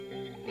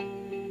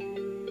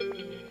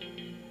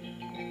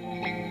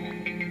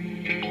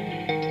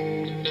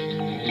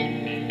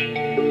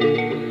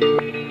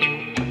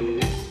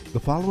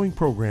following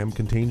program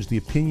contains the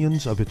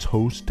opinions of its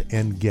host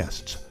and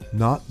guests,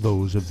 not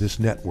those of this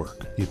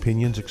network. The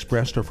opinions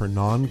expressed are for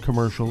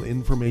non-commercial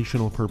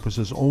informational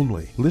purposes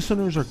only.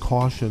 Listeners are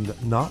cautioned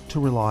not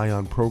to rely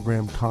on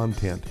program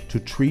content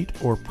to treat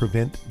or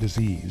prevent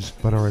disease,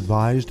 but are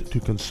advised to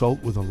consult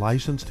with a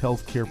licensed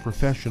healthcare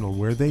professional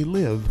where they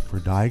live for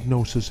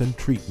diagnosis and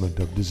treatment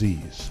of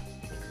disease.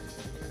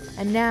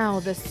 And now,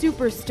 the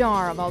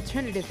superstar of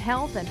alternative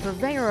health and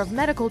purveyor of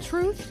medical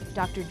truth,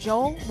 Dr.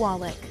 Joel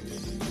Wallach.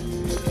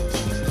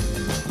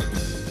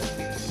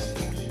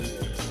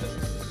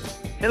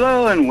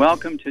 Hello and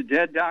welcome to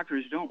Dead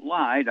Doctors Don't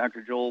Lie.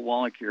 Dr. Joel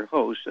Wallach, your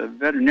host, a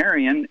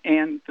veterinarian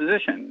and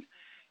physician.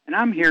 And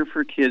I'm here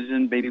for kids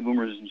and baby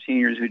boomers and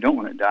seniors who don't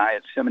want to die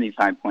at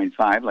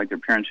 75.5 like their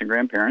parents and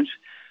grandparents.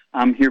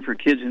 I'm here for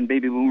kids and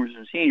baby boomers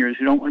and seniors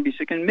who don't want to be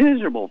sick and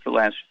miserable for the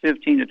last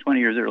 15 to 20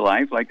 years of their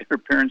life like their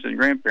parents and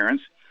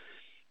grandparents.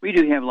 We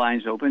do have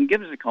lines open.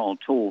 Give us a call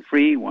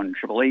toll-free,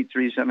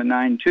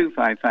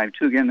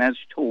 1-888-379-2552. Again, that's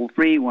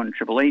toll-free,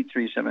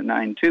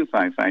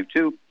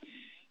 1-888-379-2552.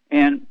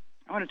 And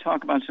I want to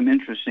talk about some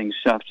interesting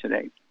stuff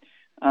today.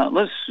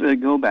 Let's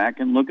go back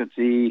and look at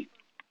the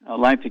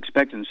life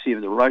expectancy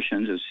of the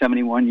Russians at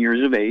 71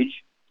 years of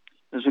age.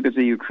 Let's look at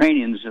the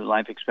Ukrainians'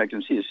 life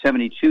expectancy at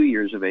 72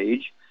 years of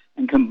age.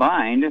 And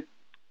combined,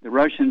 the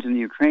Russians and the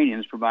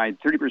Ukrainians provide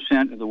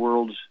 30% of the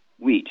world's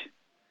wheat.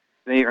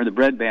 They are the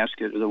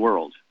breadbasket of the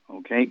world.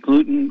 Okay,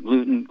 gluten,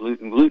 gluten,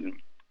 gluten,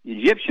 gluten. The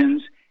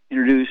Egyptians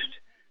introduced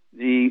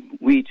the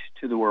wheat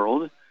to the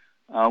world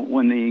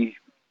when the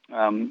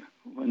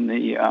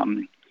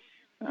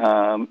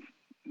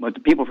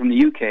people from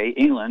the UK,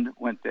 England,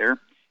 went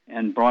there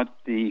and brought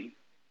the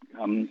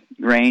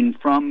grain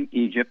from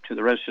Egypt to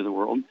the rest of the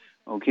world.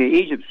 Okay,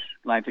 Egypt's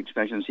life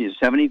expectancy is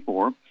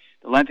 74.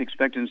 The life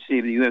expectancy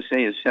of the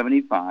USA is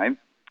 75.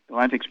 The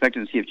life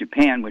expectancy of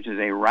Japan, which is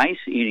a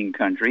rice-eating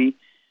country,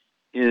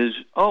 is,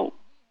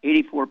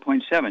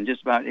 84.7,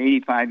 just about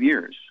 85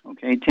 years.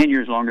 Okay, 10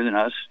 years longer than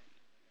us.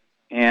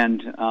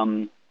 And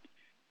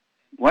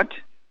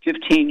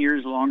 15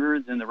 years longer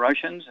than the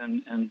Russians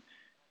and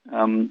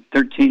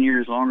 13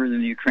 years longer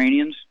than the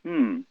Ukrainians?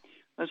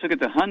 Let's look at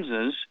the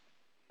Hunzas.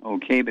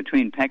 Okay,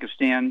 between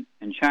Pakistan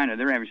and China,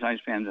 their average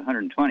lifespan is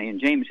 120. And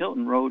James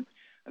Hilton wrote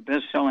a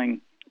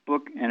best-selling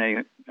book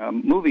and a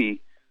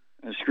movie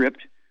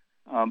script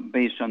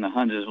based on the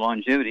Hunzas'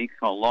 longevity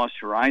called Lost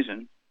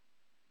Horizon.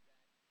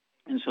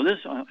 And so this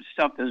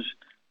stuff is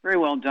very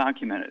well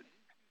documented.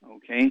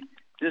 Okay,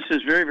 this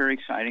is very, very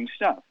exciting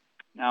stuff.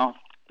 Now,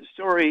 the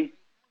story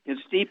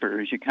gets deeper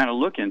as you kind of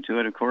look into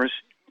it. Of course,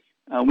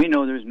 we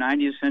know there's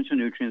 90 essential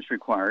nutrients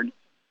required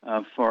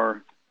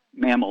for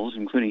mammals,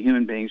 including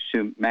human beings,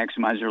 to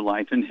maximize their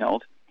life and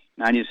health.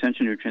 90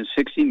 essential nutrients,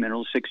 60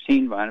 minerals,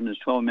 16 vitamins,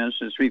 12 amino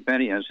acids, 3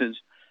 fatty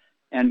acids.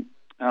 And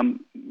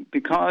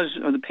because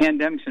of the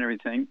pandemics and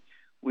everything,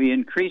 we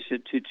increased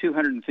it to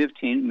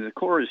 215. The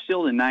core is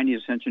still the 90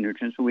 essential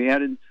nutrients, but we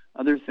added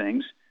other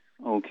things,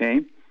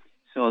 okay,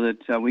 so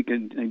that we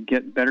could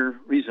get better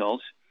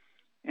results.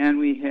 And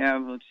we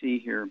have, let's see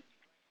here,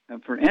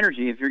 for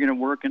energy, if you're going to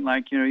work in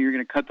you're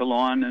going to cut the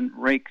lawn and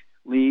rake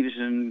leaves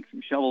and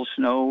shovel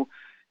snow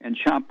and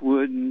chop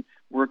wood and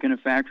work in a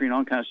factory and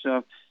all kinds of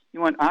stuff, you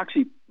want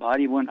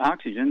Oxybody, you want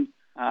oxygen.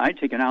 I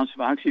take an ounce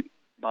of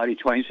Oxybody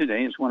twice a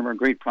day. It's one of our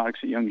great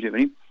products at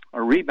Youngevity.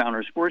 Our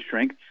Rebounder sports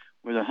drink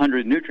with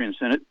 100 nutrients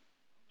in it,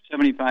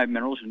 75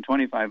 minerals and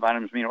 25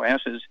 vitamins, amino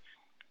acids.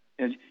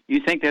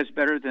 You think that's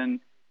better than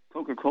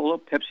Coca-Cola,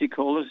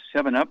 Pepsi-Cola,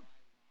 7-Up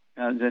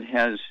that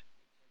has,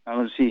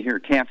 let's see here,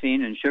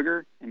 caffeine and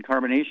sugar and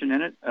carbonation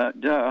in it?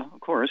 Duh, of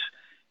course.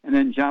 And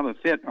then Java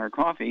Fit, our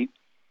coffee,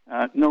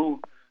 no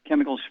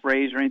chemical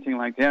sprays or anything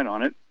like that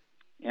on it.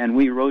 And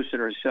we roast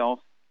it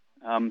ourselves.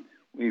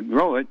 We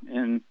grow it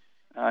in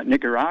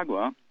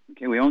Nicaragua.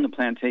 Okay, we own the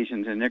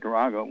plantations in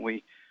Nicaragua.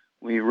 We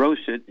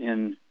roast it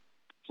in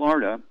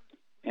Florida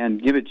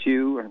and give it to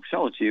you or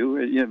sell it to you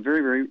at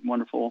very, very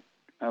wonderful,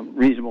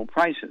 reasonable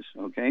prices.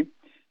 Okay,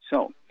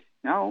 so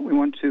now we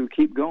want to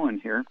keep going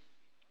here.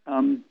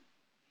 Let's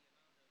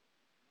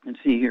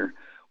see here.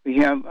 We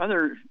have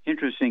other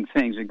interesting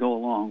things that go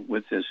along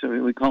with this. So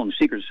we call them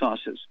secret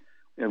sauces.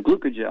 We have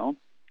glucogel,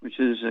 which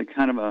is a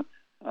kind of a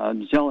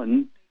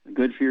gelatin,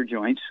 good for your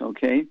joints,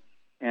 okay?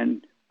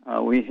 And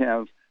we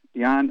have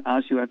Beyond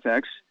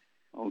OsteoFX,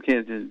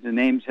 okay, the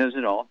name says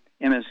it all.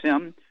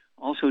 MSM,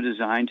 also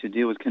designed to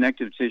deal with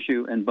connective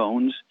tissue and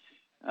bones,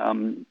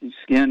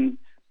 skin,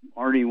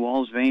 artery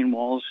walls, vein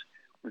walls.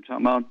 We're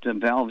talking about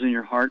valves in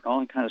your heart, all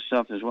that kind of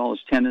stuff, as well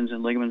as tendons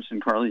and ligaments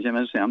and cartilage,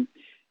 MSM.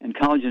 And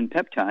collagen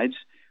peptides,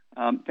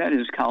 that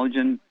is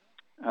collagen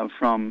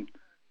from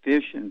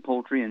fish and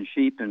poultry and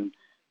sheep and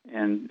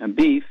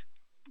beef.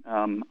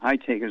 I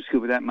take a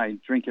scoop of that in my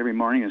drink every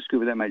morning, a scoop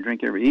of that in my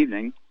drink every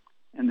evening.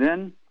 And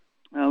then,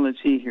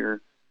 let's see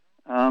here,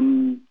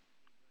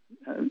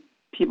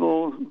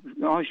 people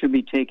all should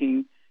be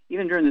taking,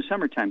 even during the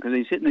summertime, because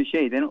they sit in the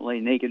shade. They don't lay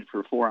naked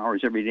for 4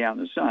 hours every day out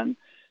in the sun.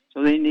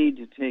 So they need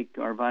to take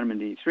our vitamin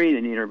D3,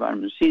 they need our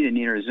vitamin C, they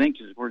need our zinc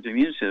to support the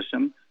immune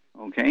system,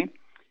 okay?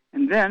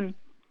 And then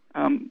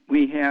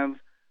we have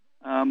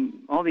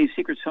all these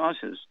secret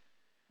sauces.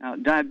 Now,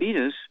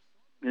 diabetes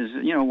is,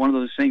 one of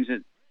those things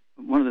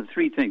one of the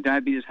three things,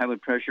 diabetes, high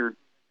blood pressure,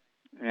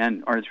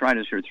 and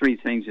arthritis are three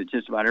things that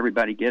just about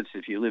everybody gets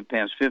if you live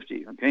past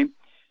 50, okay?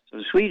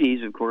 So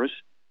Sweeties, of course,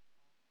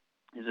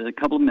 is a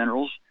couple of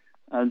minerals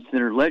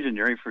that are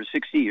legendary for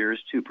 60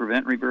 years to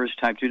prevent and reverse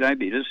type 2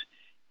 diabetes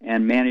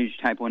and manage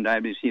type 1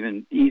 diabetes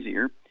even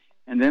easier.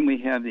 And then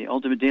we have the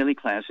Ultimate Daily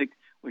Classic,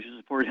 which has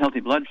supported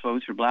healthy blood flow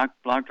through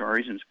blocked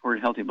arteries and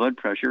supported healthy blood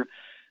pressure.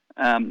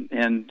 Then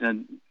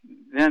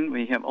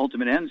we have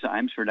Ultimate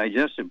Enzymes for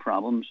digestive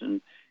problems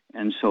and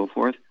so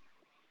forth.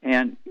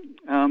 And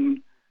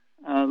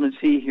let's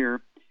see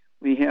here.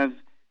 We have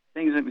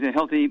things like the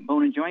Healthy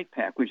Bone and Joint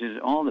Pack, which is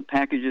all the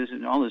packages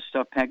and all this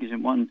stuff packaged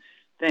in one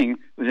thing.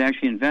 It was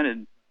actually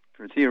invented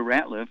for Theo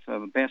Ratliff,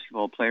 a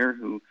basketball player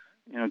who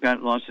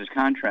lost his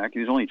contract. He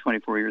was only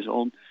 24 years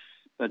old.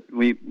 But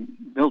we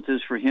built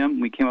this for him.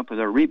 We came up with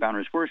our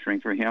rebounder sports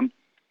drink for him.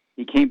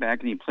 He came back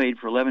and he played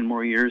for 11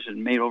 more years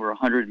and made over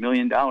 $100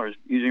 million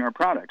using our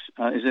products.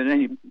 Is it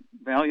any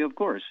value? Of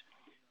course.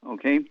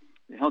 Okay.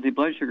 The Healthy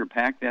Blood Sugar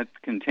Pack, that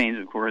contains,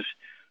 of course,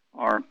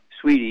 our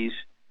Sweeties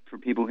for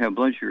people who have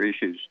blood sugar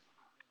issues.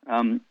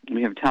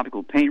 We have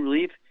topical pain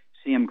relief,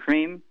 CM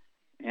cream,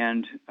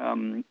 and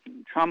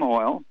trauma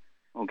oil.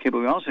 Okay, but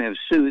we also have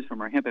Soothe from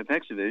our Hemp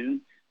FX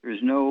division.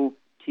 There's no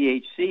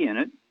THC in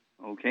it.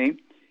 Okay.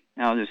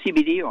 Now, the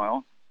CBD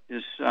oil,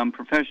 this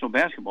professional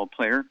basketball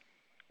player,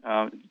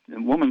 a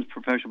woman's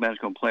professional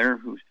basketball player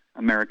who's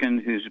American,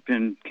 who's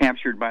been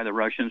captured by the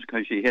Russians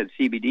because she had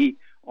CBD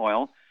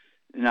oil.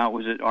 Now,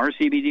 was it our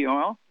CBD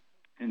oil?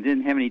 And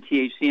didn't have any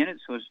THC in it,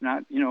 so it's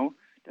not,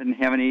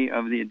 doesn't have any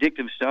of the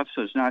addictive stuff,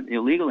 so it's not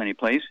illegal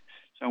anyplace.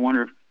 So I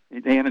wonder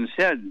if they haven't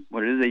said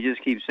what it is. They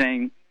just keep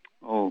saying,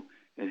 oh,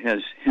 it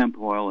has hemp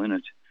oil in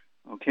it.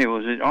 Okay, well,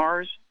 is it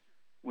ours?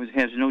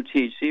 Has no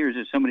THC, or is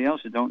it somebody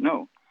else that don't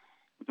know?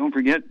 Don't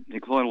forget the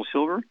colloidal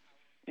silver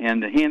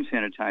and the hand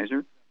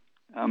sanitizer,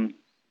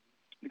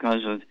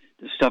 because of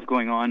the stuff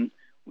going on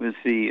with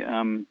this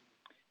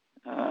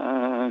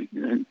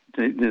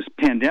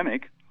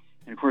pandemic.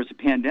 And, of course, the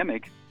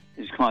pandemic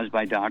is caused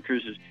by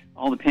doctors.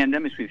 All the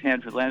pandemics we've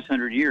had for the last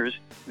 100 years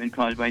have been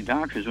caused by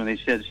doctors when they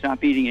said,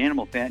 stop eating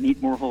animal fat and eat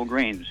more whole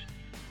grains.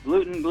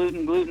 Gluten,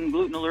 gluten, gluten,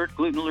 gluten alert,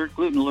 gluten alert,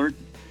 gluten alert.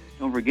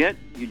 Don't forget,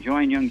 you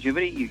join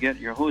Youngevity, you get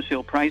your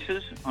wholesale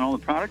prices on all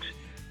the products.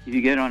 If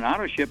you get on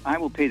AutoShip, I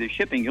will pay the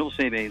shipping. You'll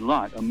save a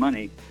lot of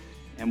money.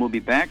 And we'll be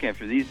back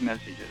after these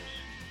messages.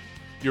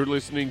 You're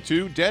listening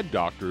to Dead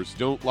Doctors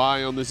Don't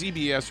Lie on the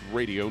ZBS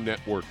Radio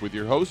Network with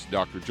your host,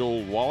 Dr.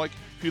 Joel Wallach.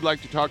 If you'd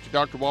like to talk to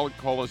Dr. Wallach,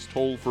 call us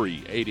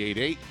toll-free,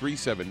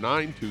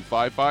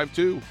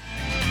 888-379-2552.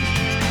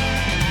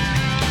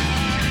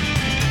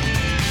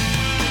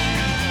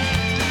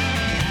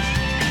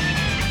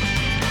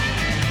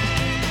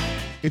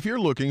 If you're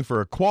looking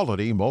for a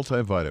quality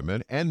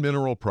multivitamin and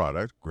mineral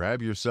product,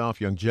 grab yourself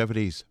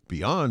Youngevity's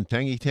Beyond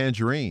Tangy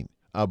Tangerine,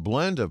 a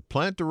blend of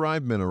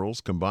plant-derived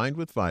minerals combined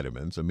with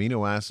vitamins,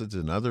 amino acids,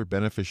 and other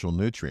beneficial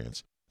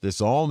nutrients.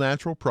 This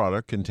all-natural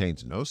product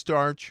contains no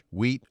starch,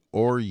 wheat,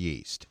 or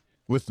yeast,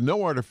 with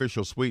no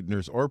artificial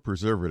sweeteners or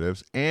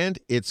preservatives, and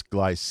it's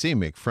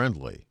glycemic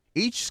friendly.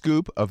 Each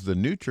scoop of the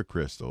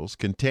NutriCrystals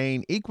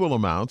contain equal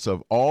amounts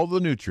of all the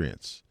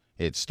nutrients.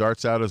 It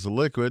starts out as a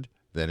liquid,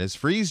 then is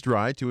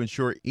freeze-dried to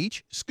ensure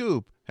each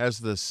scoop has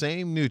the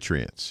same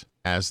nutrients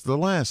as the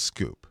last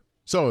scoop.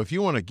 So if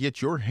you want to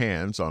get your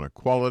hands on a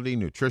quality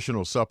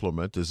nutritional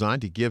supplement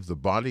designed to give the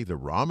body the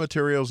raw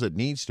materials it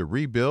needs to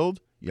rebuild,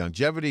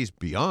 Youngevity's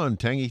Beyond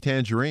Tangy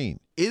Tangerine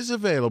is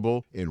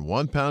available in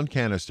 1-pound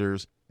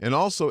canisters and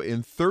also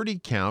in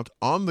 30-count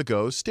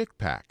on-the-go stick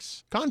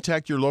packs.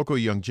 Contact your local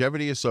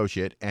Youngevity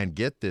associate and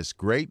get this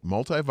great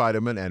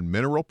multivitamin and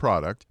mineral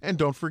product, and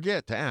don't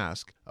forget to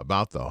ask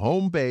about the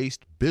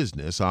home-based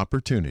business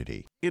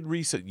opportunity. In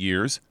recent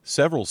years,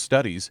 several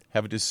studies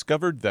have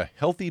discovered the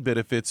healthy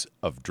benefits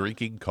of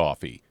drinking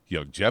coffee.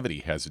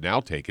 Youngevity has now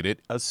taken it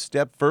a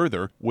step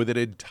further with an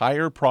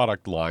entire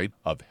product line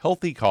of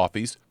healthy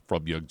coffees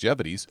from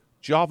Youngevity's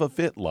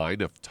JavaFit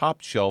line of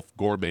top-shelf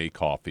gourmet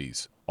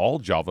coffees. All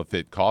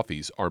JavaFit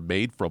coffees are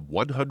made from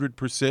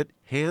 100%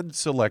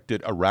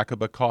 hand-selected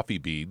Arabica coffee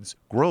beans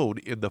grown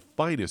in the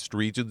finest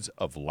regions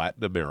of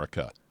Latin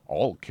America,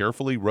 all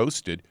carefully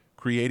roasted,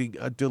 creating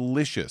a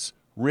delicious,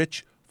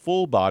 rich,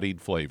 full-bodied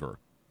flavor.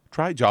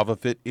 Try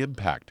JavaFit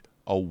Impact,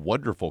 a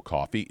wonderful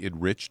coffee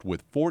enriched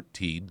with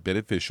 14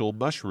 beneficial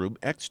mushroom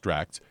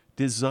extracts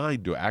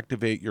designed to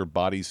activate your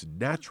body's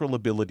natural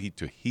ability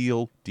to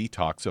heal,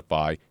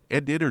 detoxify,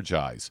 and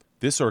energize.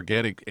 This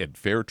organic and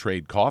fair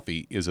trade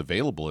coffee is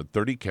available in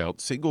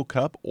 30-count single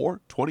cup or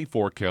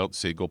 24-count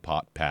single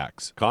pot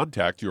packs.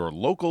 Contact your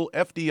local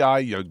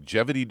FDI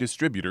Youngevity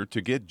distributor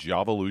to get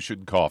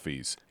Javalution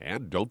coffees.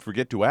 And don't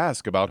forget to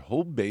ask about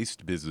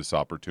home-based business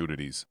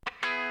opportunities.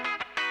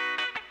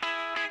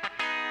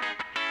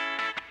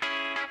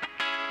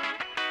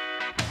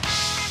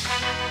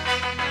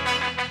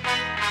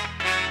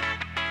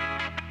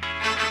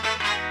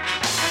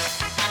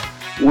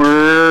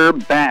 We're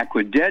back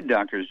with Dead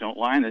Doctors Don't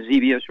Lie on the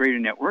ZBS Radio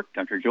Network.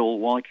 Dr. Joel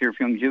Wallach here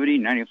for Longevity,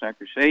 90th Flat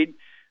Crusade.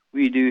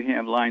 We do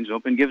have lines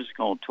open. Give us a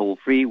call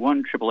toll-free,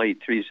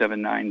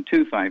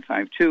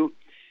 1-888-379-2552.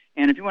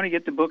 And if you want to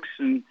get the books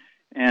and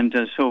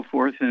so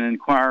forth and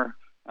inquire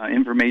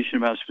information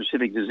about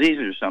specific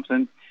diseases or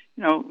something,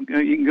 you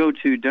can go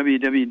to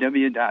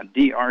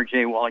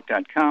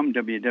www.drjwallach.com,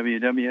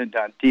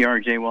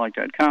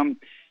 www.drjwallach.com.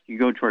 You can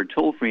go to our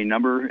toll-free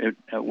number at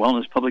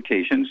Wellness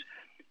Publications.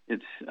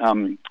 It's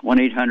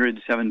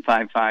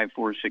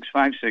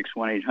 1-800-755-4656,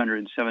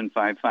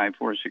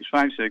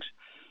 1-800-755-4656.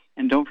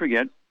 And don't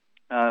forget,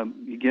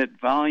 you get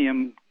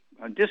volume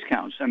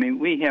discounts. I mean,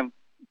 we have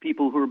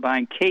people who are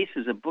buying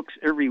cases of books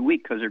every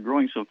week because they're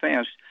growing so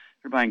fast.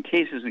 They're buying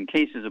cases and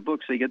cases of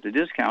books. They get the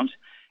discounts,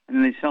 and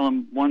then they sell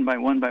them one by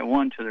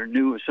one to their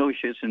new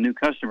associates and new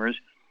customers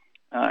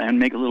and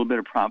make a little bit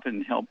of profit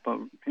and help,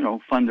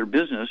 fund their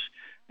business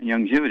and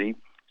longevity.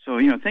 So,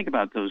 think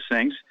about those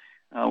things.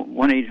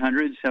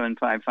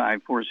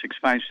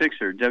 1-800-755-4656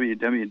 or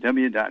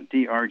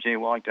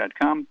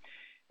www.drjwallach.com.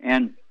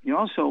 And you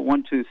also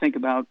want to think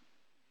about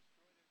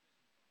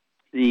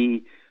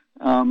the,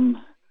 you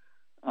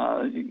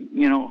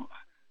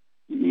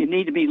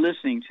need to be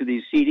listening to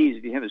these CDs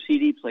if you have a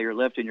CD player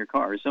left in your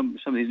car. Some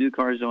of these new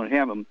cars don't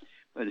have them,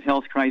 but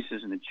Health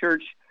Crisis in the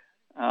Church,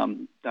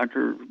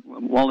 Dr.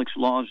 Wallach's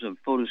Laws of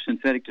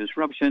Photosynthetic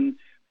Disruption,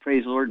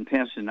 Praise the Lord and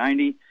Past the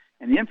 90.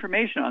 And the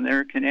information on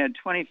there can add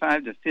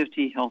 25 to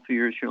 50 healthy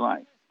years to your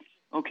life.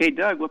 Okay,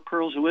 Doug, what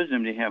pearls of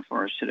wisdom do you have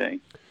for us today?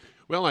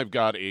 Well, I've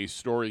got a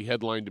story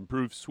headlined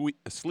Improve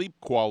Sleep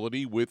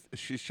Quality with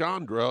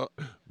Schisandra,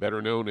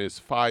 better known as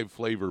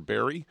 5-Flavor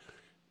Berry.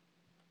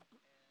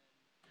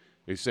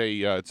 They say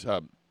it's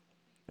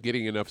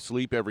getting enough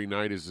sleep every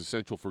night is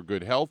essential for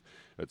good health.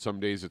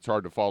 Some days it's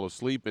hard to fall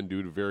asleep, and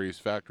due to various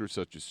factors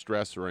such as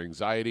stress or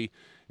anxiety.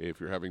 If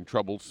you're having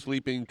trouble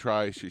sleeping,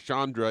 try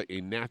Schisandra, a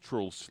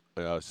natural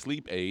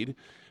sleep aid.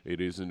 It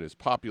isn't as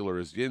popular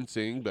as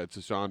ginseng, but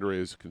Schisandra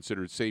is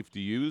considered safe to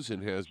use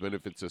and has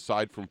benefits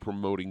aside from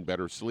promoting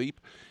better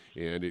sleep.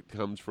 And it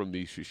comes from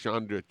the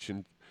Schisandra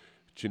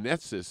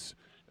chinensis,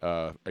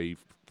 a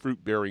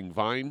fruit-bearing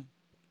vine,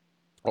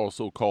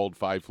 also called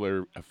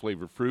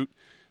 5-flavor fruit,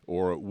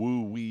 or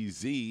Wu Wee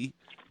Z,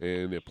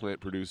 and the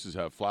plant produces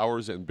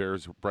flowers and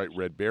bears bright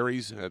red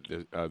berries.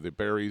 The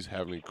berries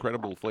have an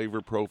incredible flavor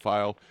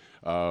profile,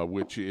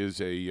 which is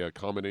a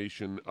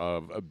combination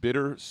of a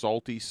bitter,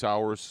 salty,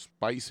 sour,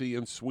 spicy,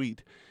 and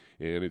sweet.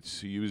 And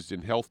it's used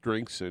in health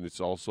drinks, and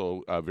it's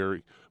also a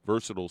very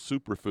versatile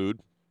superfood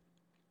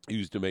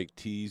used to make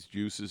teas,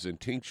 juices, and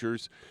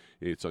tinctures.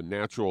 It's a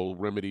natural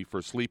remedy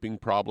for sleeping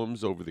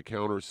problems.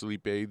 Over-the-counter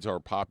sleep aids are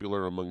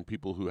popular among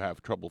people who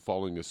have trouble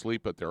falling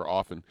asleep, but they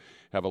often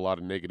have a lot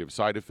of negative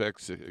side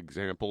effects.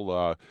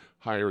 Example,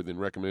 higher than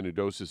recommended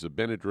doses of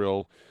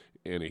Benadryl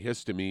and a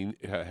histamine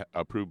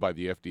approved by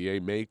the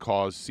FDA may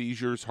cause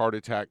seizures, heart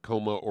attack,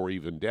 coma, or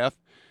even death.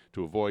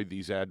 To avoid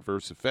these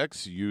adverse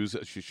effects, use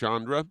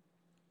Schisandra.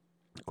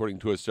 According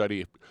to a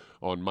study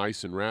on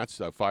mice and rats,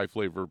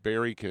 5-flavor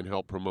berry can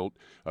help promote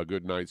a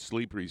good night's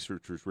sleep.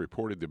 Researchers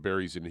reported the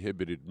berries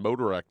inhibited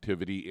motor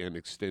activity and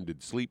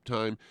extended sleep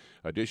time.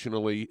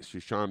 Additionally,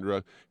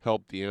 Schisandra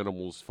helped the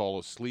animals fall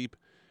asleep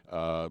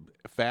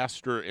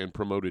faster and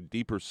promoted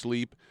deeper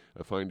sleep.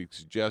 A finding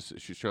suggests that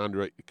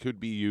Schisandra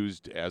could be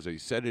used as a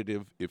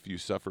sedative if you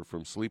suffer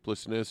from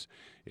sleeplessness,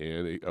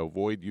 and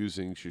avoid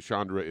using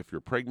Schisandra if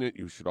you're pregnant.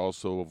 You should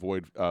also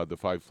avoid the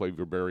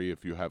 5-flavor berry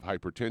if you have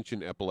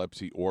hypertension,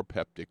 epilepsy, or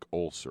peptic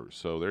ulcers.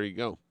 So there you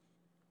go.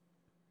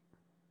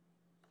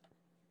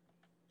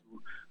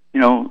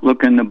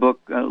 Look in the book,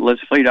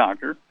 Let's Play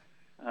Doctor.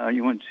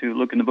 You want to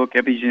look in the book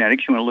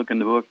Epigenetics. You want to look in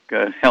the book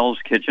Hell's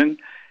Kitchen.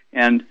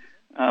 And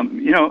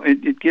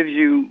it gives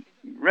you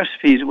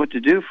recipes of what to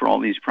do for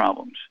all these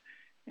problems.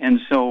 And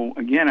so,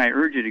 again, I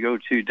urge you to go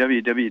to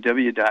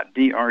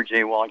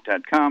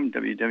www.drjwallach.com,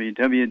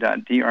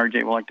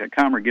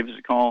 www.drjwallach.com, or give us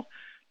a call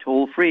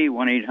toll-free,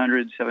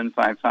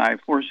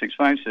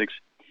 1-800-755-4656.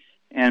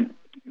 And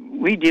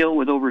we deal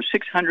with over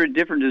 600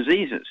 different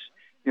diseases.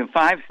 We have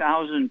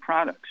 5,000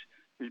 products.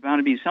 There's bound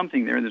to be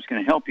something there that's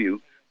going to help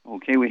you.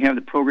 Okay, we have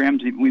the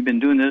programs. We've been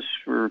doing this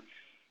for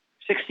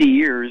 60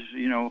 years,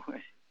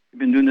 We've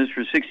been doing this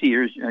for 60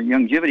 years.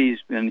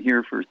 Longevity's been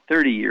here for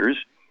 30 years.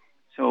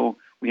 So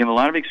we have a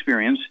lot of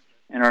experience,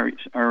 and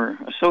our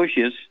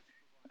associates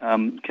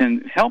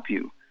can help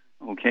you,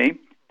 okay?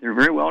 They're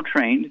very well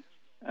trained.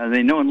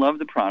 They know and love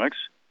the products,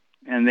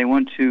 and they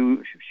want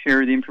to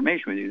share the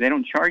information with you. They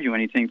don't charge you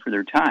anything for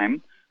their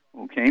time,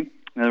 okay?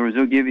 In other words,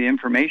 they'll give you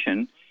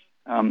information,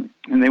 and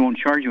they won't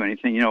charge you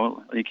anything.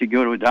 You could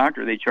go to a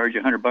doctor. They charge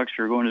you $100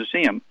 for going to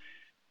see them.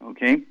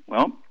 Okay,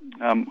 well,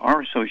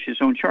 our associates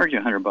don't charge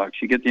you $100.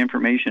 You get the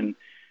information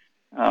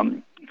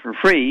for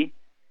free,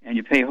 and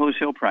you pay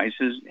wholesale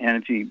prices. And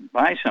if you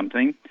buy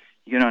something,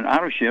 you get on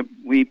auto ship,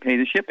 we pay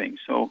the shipping.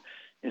 So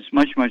it's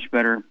much, much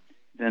better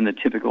than the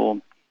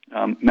typical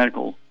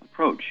medical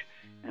approach.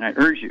 And I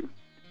urge you to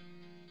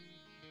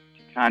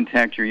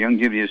contact your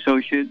Longevity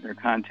associate or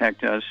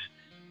contact us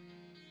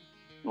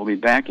We'll be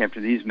back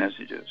after these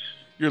messages.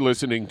 You're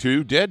listening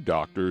to Dead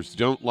Doctors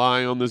Don't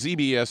Lie on the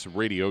ZBS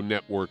Radio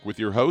Network with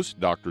your host,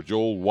 Dr.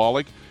 Joel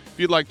Wallach. If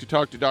you'd like to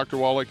talk to Dr.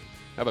 Wallach,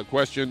 have a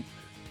question,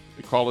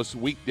 call us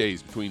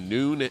weekdays between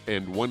noon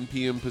and 1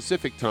 p.m.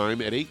 Pacific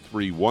Time at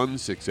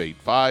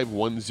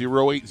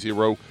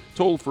 831-685-1080,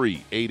 toll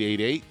free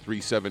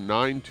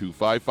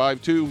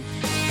 888-379-2552.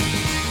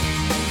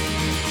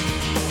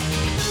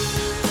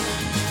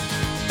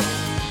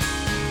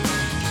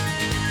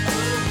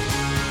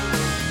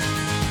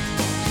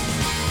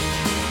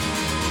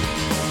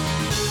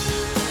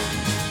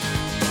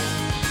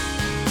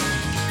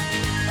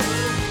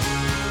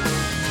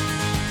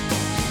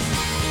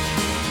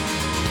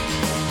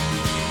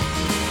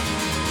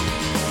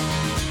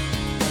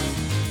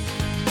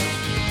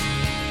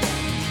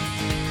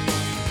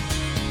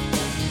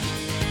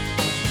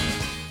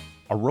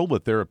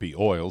 Aromatherapy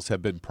oils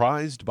have been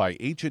prized by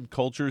ancient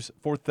cultures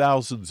for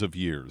thousands of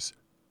years.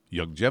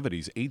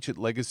 Youngevity's ancient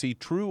legacy,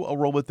 True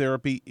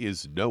Aromatherapy,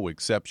 is no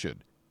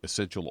exception.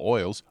 Essential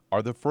oils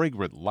are the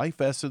fragrant life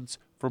essence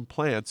from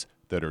plants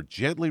that are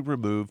gently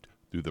removed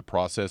through the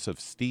process of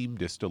steam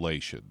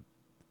distillation.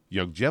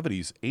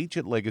 Youngevity's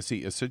ancient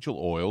legacy essential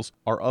oils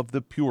are of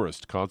the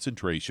purest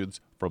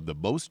concentrations from the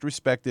most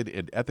respected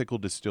and ethical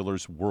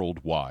distillers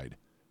worldwide.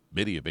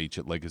 Many of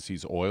Ancient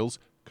Legacy's oils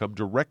come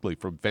directly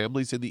from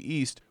families in the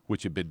East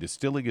which have been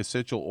distilling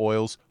essential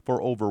oils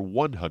for over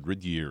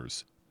 100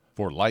 years.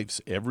 For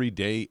life's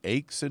everyday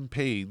aches and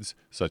pains,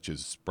 such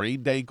as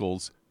sprained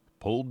ankles,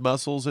 pulled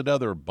muscles, and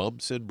other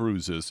bumps and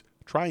bruises,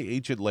 try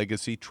Ancient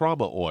Legacy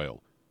Trauma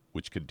Oil,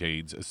 which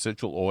contains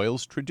essential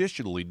oils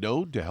traditionally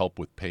known to help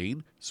with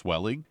pain,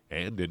 swelling,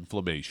 and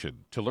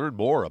inflammation. To learn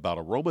more about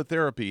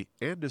aromatherapy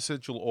and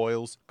essential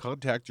oils,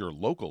 contact your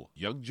local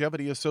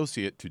Youngevity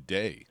associate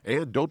today.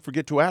 And don't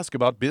forget to ask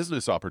about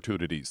business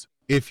opportunities.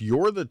 If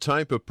you're the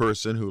type of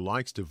person who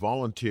likes to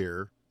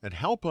volunteer and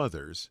help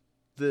others,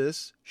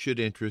 this should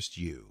interest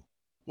you.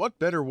 What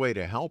better way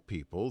to help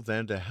people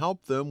than to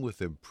help them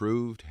with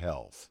improved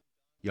health?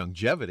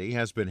 Youngevity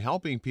has been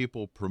helping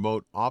people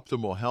promote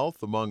optimal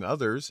health, among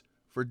others,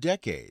 for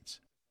decades.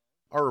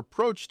 Our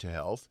approach to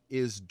health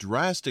is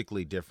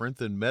drastically different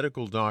than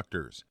medical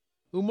doctors,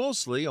 who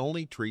mostly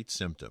only treat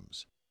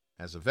symptoms.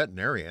 As a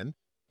veterinarian,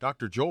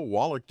 Dr. Joel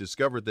Wallach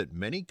discovered that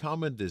many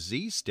common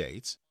disease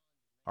states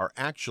are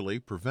actually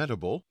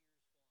preventable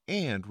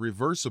and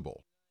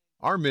reversible.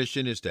 Our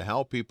mission is to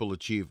help people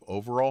achieve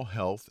overall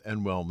health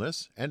and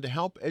wellness, and to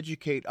help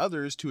educate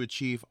others to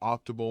achieve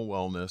optimal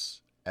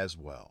wellness as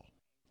well.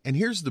 And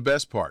here's the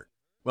best part.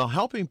 While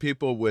helping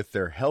people with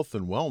their health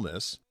and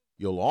wellness,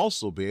 you'll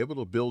also be able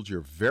to build your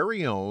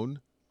very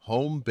own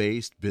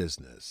home-based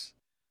business.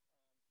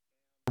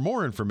 For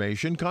more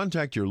information,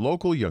 contact your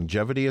local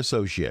Youngevity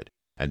associate.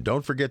 And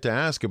don't forget to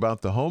ask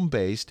about the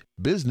home-based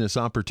business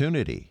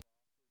opportunity.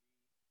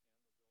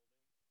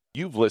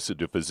 You've listened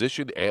to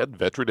physician and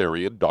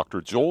veterinarian Dr.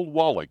 Joel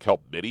Wallach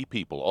help many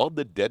people on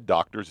the Dead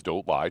Doctors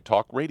Don't Lie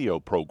talk radio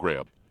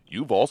program.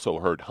 You've also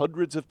heard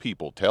hundreds of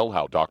people tell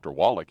how Dr.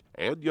 Wallach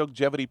and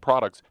Youngevity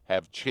products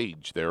have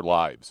changed their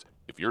lives.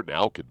 If you're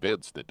now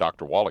convinced that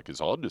Dr. Wallach is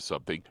onto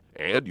something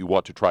and you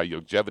want to try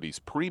Youngevity's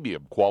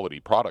premium quality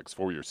products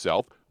for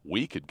yourself,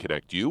 we can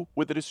connect you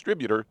with a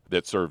distributor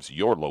that serves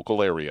your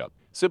local area.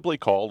 Simply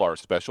call our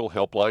special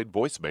helpline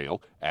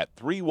voicemail at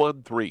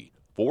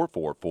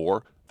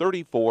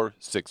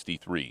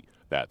 313-444-3463.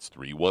 That's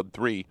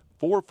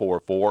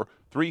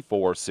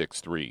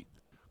 313-444-3463.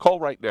 Call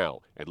right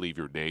now and leave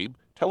your name,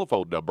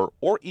 telephone number,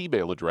 or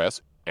email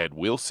address, and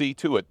we'll see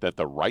to it that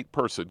the right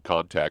person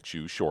contacts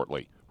you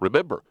shortly.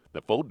 Remember,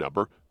 the phone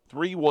number,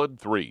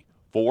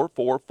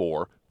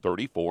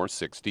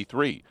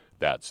 313-444-3463.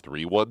 That's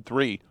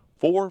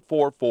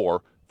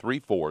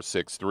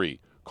 313-444-3463.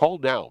 Call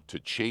now to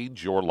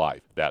change your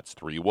life. That's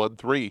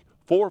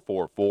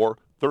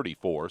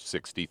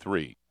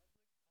 313-444-3463.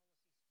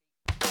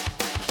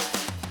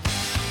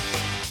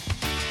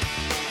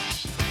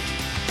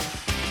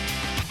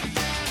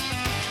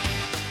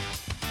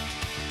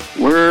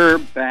 We're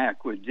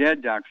back with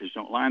Dead Doctors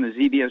Don't Lie on the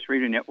ZBS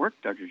Radio Network.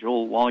 Dr.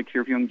 Joel Wallach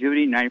here for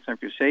Youngevity,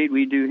 95 Crusade.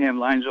 We do have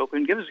lines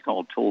open. Give us a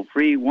call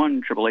toll-free,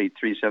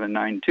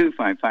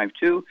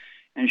 1-888-379-2552.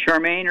 And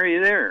Charmaine, are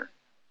you there?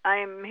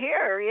 I'm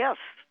here, yes.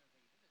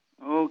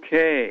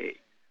 Okay.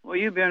 Well,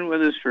 you've been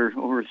with us for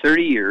over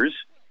 30 years.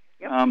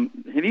 Yep. Have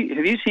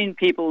you seen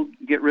people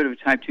get rid of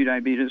type 2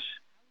 diabetes?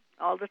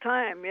 All the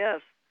time,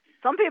 yes.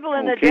 Some people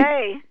in the Okay.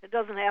 day. It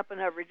doesn't happen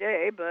every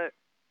day, but...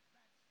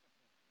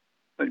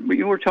 But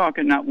you were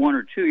talking not one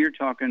or two, you're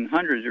talking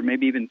hundreds or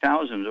maybe even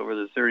thousands over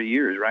the 30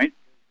 years, right?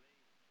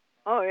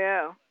 Oh,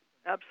 yeah,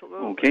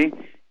 absolutely. Okay.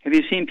 Have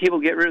you seen people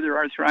get rid of their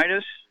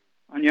arthritis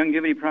on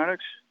Youngevity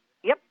products?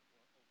 Yep,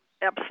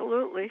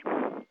 absolutely.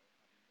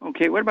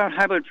 Okay, what about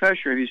high blood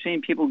pressure? Have you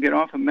seen people get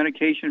off of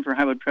medication for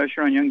high blood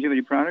pressure on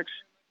Youngevity products?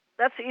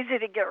 That's easy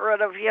to get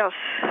rid of, yes.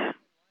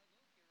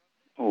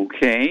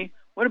 Okay.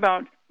 What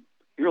about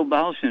irritable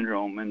bowel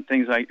syndrome and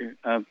things like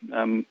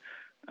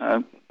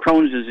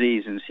Crohn's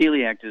disease and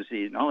celiac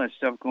disease and all that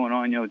stuff going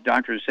on,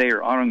 doctors say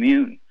are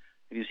autoimmune?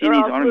 Have you seen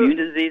They're these all autoimmune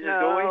diseases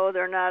No, going?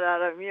 they're not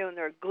autoimmune.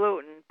 They're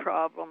gluten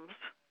problems.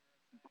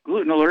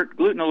 Gluten alert,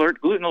 gluten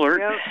alert, gluten alert.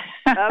 Yep,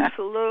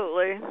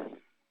 absolutely.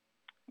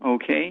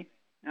 Okay.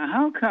 Now,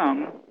 how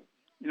come,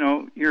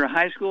 you're a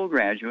high school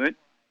graduate,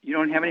 you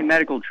don't have any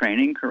medical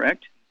training,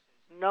 correct?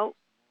 Nope.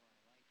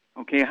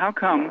 Okay, how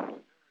come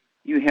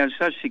you have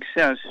such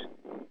success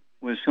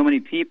with so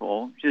many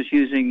people just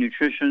using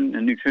nutrition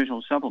and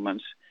nutritional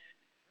supplements?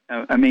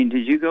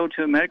 Did you go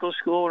to a medical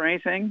school or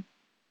anything?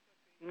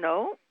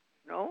 No.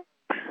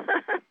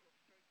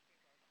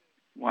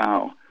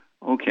 Wow.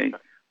 Okay.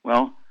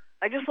 Well,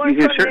 I just learned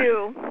you from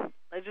you.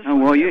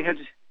 you had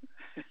to...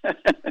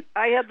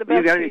 I had the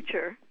best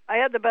teacher. I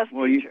had the best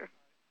teacher.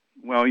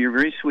 You're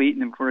very sweet,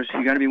 and of course,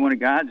 you got to be one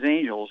of God's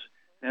angels.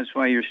 That's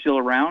why you're still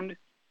around,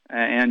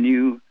 and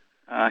you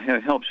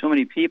have helped so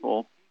many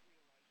people.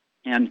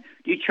 And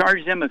do you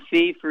charge them a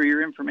fee for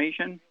your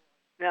information?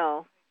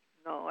 No,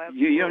 absolutely.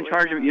 You don't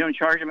charge them. You don't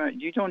charge them.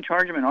 You don't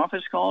charge them an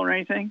office call or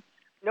anything?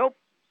 Nope.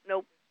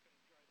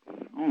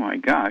 Oh my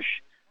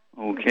gosh.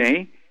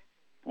 Okay.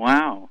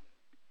 Wow.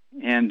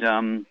 And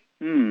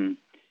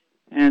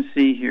let's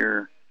see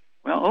here.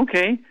 Well,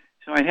 okay.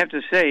 So I have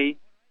to say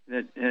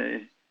that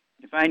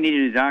if I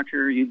needed a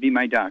doctor, you'd be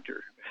my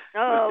doctor.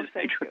 Oh,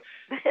 thank you.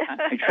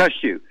 I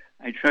trust you.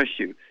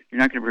 You're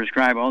not going to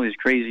prescribe all these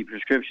crazy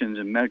prescriptions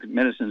and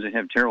medicines that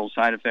have terrible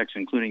side effects,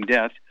 including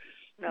death.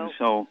 No. And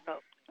so,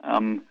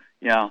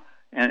 yeah.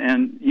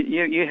 And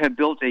you have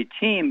built a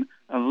team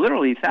of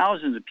literally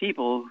thousands of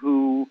people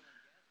who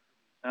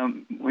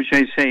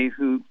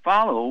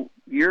follow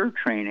your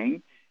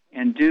training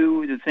and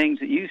do the things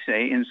that you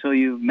say, and so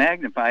you've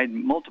magnified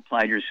and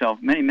multiplied yourself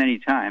many, many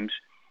times.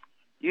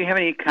 Do you have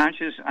any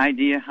conscious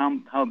idea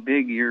how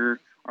big your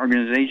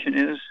organization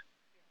is?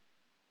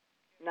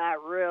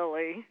 Not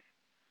really.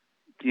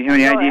 Do you have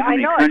any idea how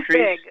many countries?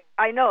 It's big.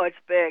 I know it's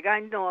big. I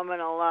know I'm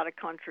in a lot of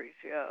countries,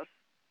 yes.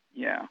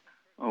 Yeah.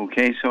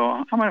 Okay, so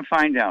I'm going to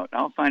find out.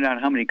 I'll find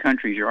out how many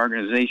countries your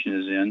organization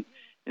is in.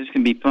 This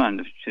can be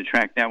fun to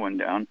track that one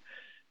down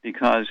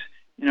because,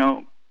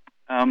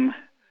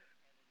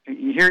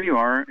 here you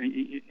are,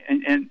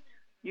 and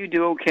you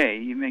do okay.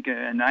 You make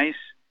a nice,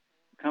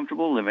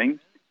 comfortable living.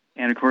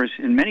 And, of course,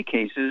 in many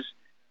cases,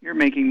 you're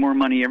making more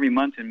money every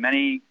month than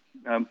many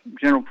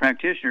general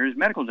practitioners,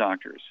 medical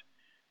doctors.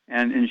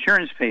 And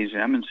insurance pays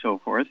them and so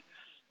forth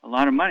a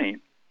lot of money.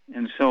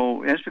 And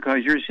so that's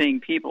because you're seeing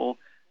people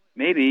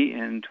maybe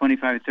in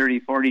 25, 30,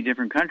 40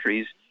 different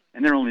countries,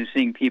 and they're only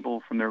seeing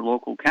people from their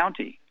local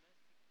county.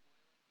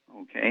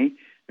 Okay?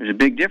 There's a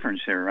big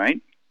difference there, right?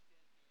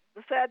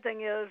 The sad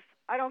thing is,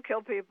 I don't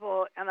kill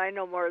people, and I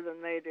know more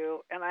than they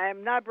do. And I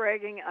am not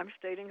bragging. I'm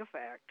stating a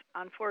fact,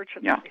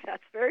 unfortunately. Yeah.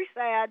 That's very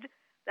sad.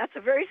 That's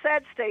a very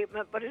sad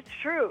statement, but it's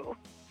true.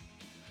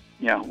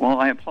 Yeah, well,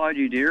 I applaud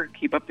you, dear.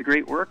 Keep up the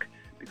great work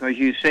because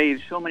you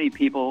save so many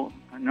people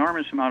an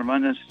enormous amount of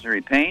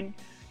unnecessary pain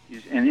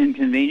and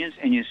inconvenience,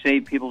 and you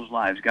save people's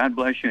lives. God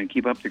bless you, and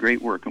keep up the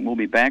great work. And we'll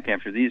be back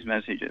after these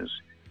messages.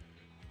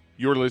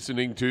 You're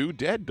listening to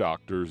Dead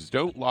Doctors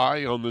Don't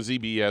Lie on the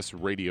ZBS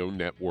Radio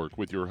Network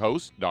with your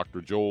host,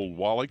 Dr. Joel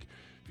Wallach.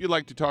 If you'd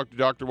like to talk to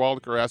Dr.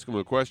 Wallach or ask him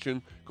a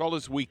question, call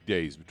us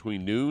weekdays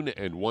between noon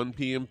and 1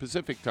 p.m.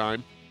 Pacific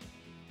Time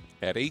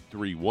at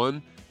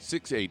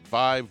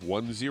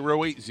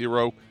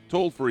 831-685-1080,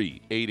 toll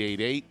free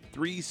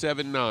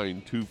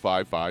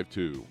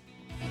 888-379-2552.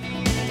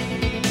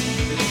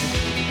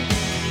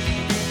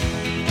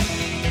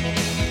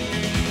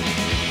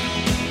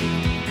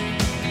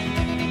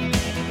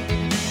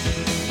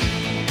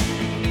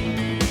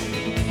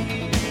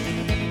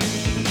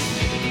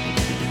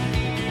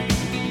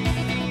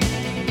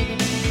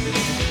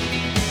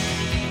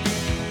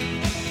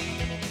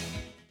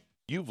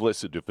 You've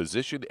listened to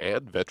physician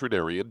and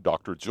veterinarian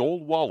Dr.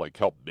 Joel Wallach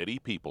help many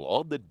people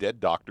on the Dead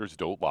Doctors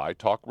Don't Lie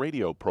talk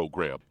radio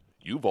program.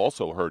 You've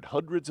also heard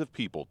hundreds of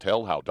people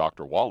tell how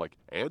Dr. Wallach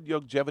and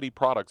Youngevity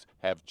products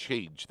have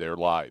changed their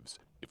lives.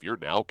 If you're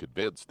now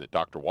convinced that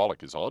Dr.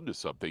 Wallach is onto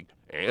something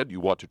and you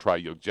want to try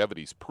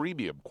Youngevity's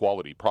premium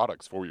quality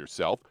products for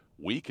yourself,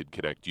 we can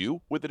connect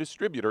you with a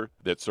distributor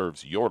that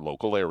serves your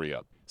local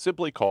area.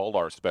 Simply call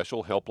our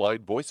special helpline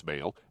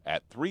voicemail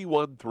at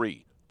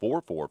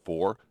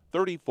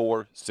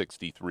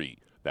 313-444-3463.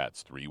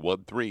 That's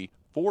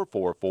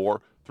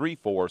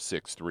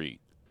 313-444-3463.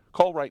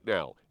 Call right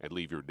now and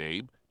leave your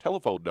name,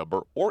 telephone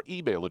number, or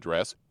email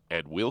address,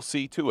 and we'll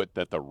see to it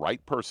that the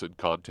right person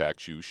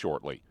contacts you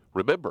shortly.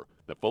 Remember,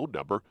 the phone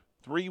number,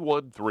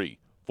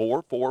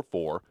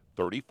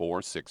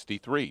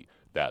 313-444-3463.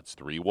 That's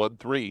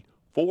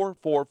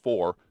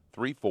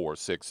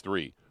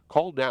 313-444-3463.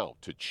 Call now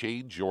to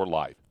change your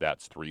life.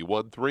 That's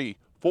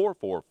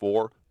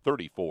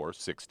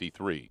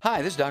 313-444-3463.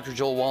 Hi, this is Dr.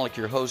 Joel Wallach,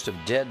 your host of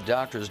Dead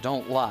Doctors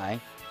Don't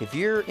Lie. If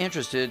you're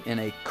interested in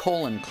a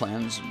colon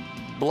cleanse,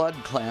 blood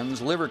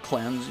cleanse, liver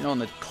cleanse, in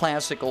the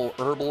classical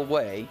herbal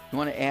way, you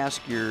want to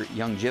ask your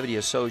Youngevity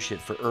associate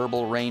for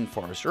Herbal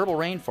Rainforest. Herbal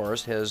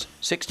Rainforest has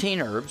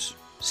 16 herbs,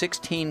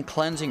 16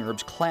 cleansing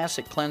herbs,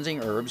 classic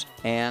cleansing herbs,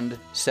 and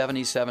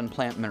 77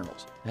 plant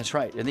minerals. That's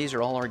right, and these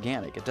are all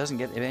organic. It doesn't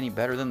get any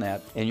better than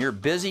that. In your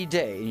busy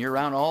day, and you're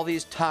around all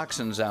these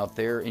toxins out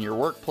there in your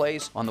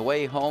workplace, on the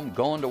way home,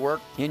 going to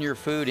work, in your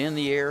food, in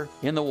the air,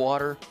 in the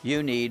water,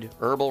 you need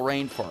Herbal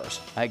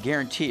Rainforest. I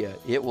guarantee you,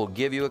 it will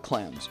give you a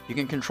cleanse. You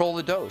can control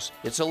the dose.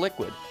 It's a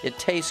liquid. It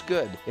tastes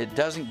good. It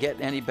doesn't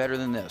get any better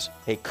than this.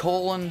 A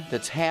colon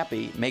that's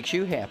happy makes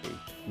you happy.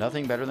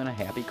 Nothing better than a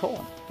happy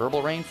colon.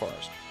 Herbal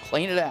Rainforest.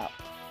 Clean it out.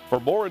 For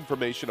more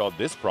information on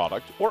this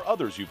product or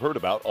others you've heard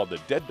about on the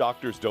Dead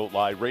Doctors Don't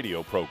Lie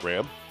radio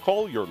program,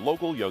 call your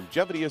local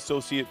Youngevity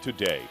associate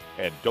today.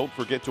 And don't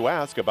forget to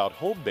ask about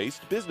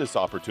home-based business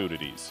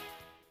opportunities.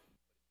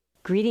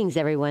 Greetings,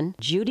 everyone.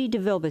 Judy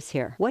DeVilbus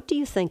here. What do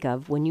you think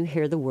of when you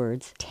hear the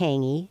words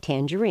tangy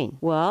tangerine?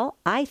 Well,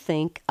 I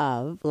think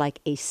of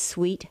like a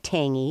sweet,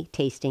 tangy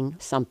tasting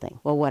something.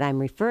 Well, what I'm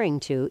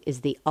referring to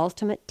is the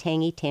Ultimate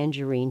Tangy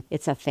Tangerine.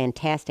 It's a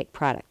fantastic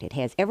product. It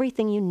has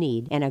everything you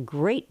need, and a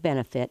great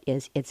benefit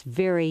is it's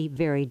very,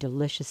 very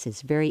delicious.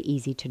 It's very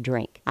easy to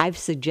drink. I've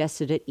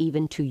suggested it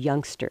even to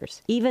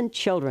youngsters. Even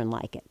children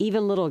like it.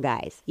 Even little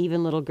guys.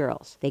 Even little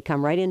girls. They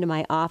come right into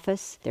my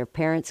office. Their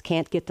parents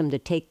can't get them to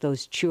take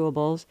those chewables,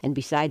 and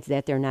besides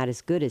that, they're not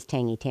as good as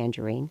Tangy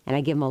Tangerine. And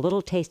I give them a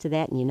little taste of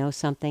that, and you know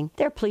something?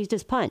 They're pleased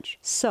as punch.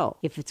 So,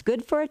 if it's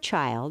good for a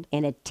child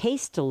and it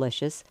tastes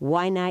delicious,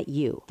 why not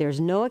you? There's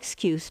no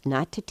excuse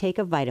not to take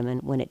a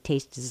vitamin when it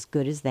tastes as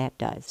good as that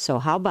does. So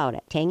how about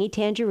it? Tangy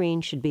Tangerine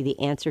should be the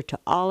answer to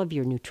all of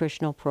your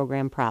nutritional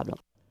program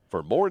problems.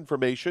 For more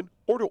information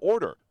or to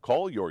order,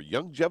 call your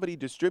Youngevity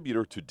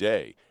distributor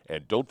today.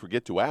 And don't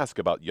forget to ask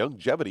about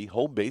Youngevity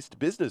home-based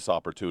business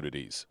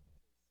opportunities.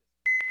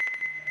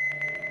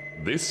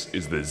 This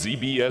is the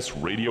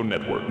ZBS Radio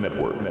Network.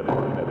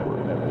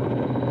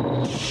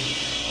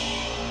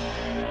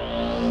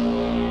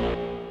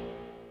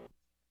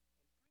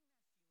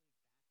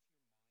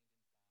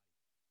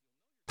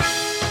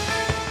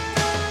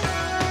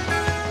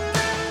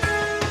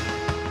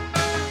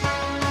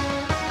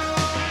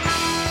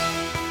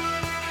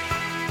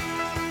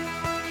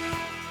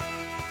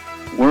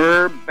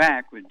 We're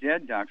back with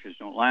Dead Doctors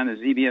Don't Lie on the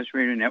ZBS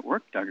Radio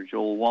Network. Dr.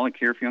 Joel Wallach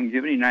here for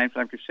Youngevity,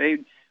 95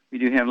 Crusade. We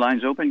do have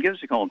lines open. Give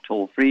us a call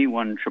toll-free,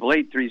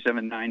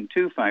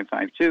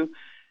 1-888-379-2552.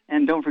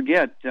 And don't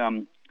forget,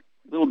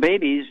 little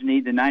babies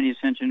need the 90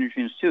 essential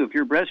nutrients too. If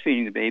you're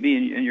breastfeeding the baby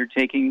and you're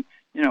taking,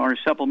 our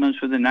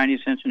supplements with the 90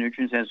 essential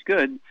nutrients, that's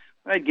good.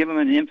 But I'd give them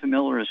an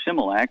Infamil or a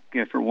Similac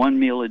for one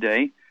meal a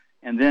day,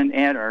 and then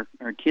add our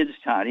kids'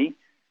 toddy,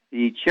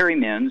 the Cherry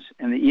Mints,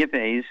 and the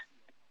EFAs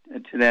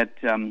to that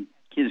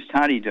kids'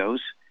 toddy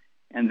dose.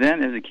 And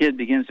then as a kid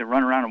begins to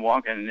run around and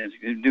walk and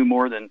do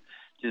more than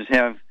just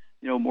have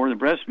more than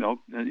breast milk,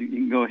 you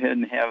can go ahead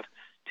and have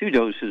 2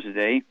 doses a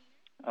day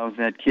of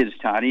that kid's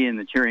toddy and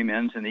the Cherry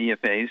Mints and the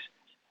EFAs,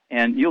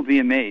 and you'll be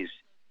amazed.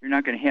 You're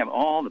not going to have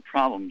all the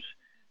problems,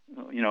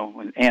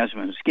 with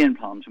asthma and skin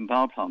problems and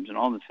bowel problems and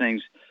all the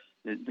things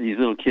that these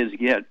little kids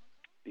get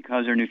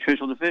because they're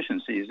nutritional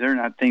deficiencies. They're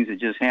not things that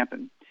just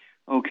happen.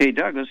 Okay,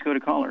 Doug, let's go to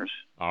callers.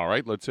 All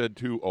right, let's head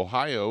to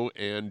Ohio.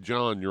 And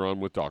John, you're on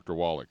with Dr.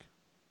 Wallach.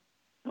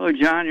 Hello,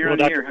 John. You're on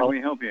the air. How can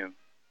we help you?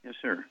 Yes,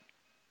 sir.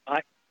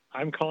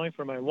 I'm calling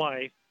for my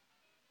wife,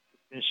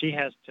 and she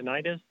has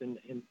tinnitus, and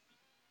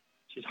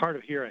she's hard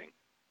of hearing.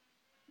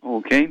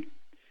 Okay.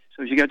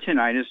 So she got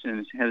tinnitus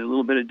and has a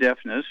little bit of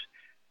deafness.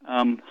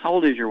 How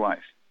old is your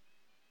wife?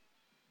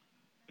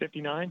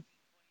 59.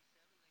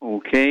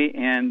 Okay,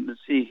 and let's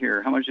see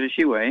here. How much does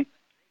she weigh?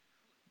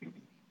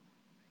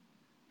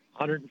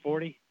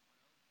 140.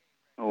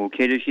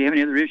 Okay. Does she have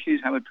any other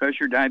issues? High blood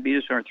pressure,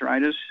 diabetes,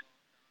 arthritis?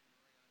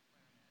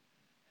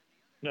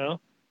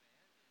 No.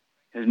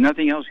 Has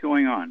nothing else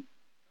going on?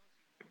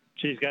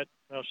 She's got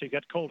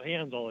cold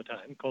hands all the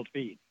time, cold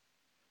feet.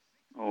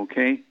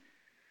 Okay.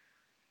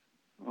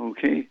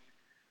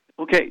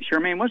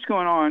 Charmaine, what's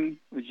going on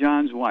with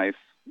John's wife?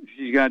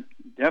 She's got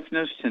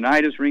deafness,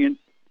 tinnitus, ringing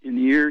in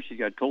the ear. She's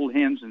got cold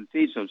hands and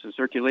feet, so it's a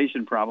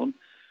circulation problem.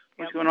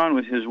 What's going on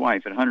with his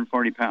wife at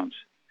 140 pounds?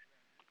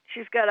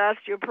 She's got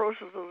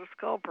osteoporosis of the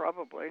skull,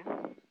 probably.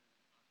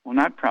 Well,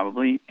 not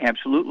probably,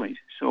 absolutely.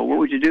 So what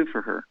would you do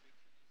for her?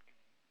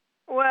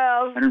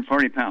 Well,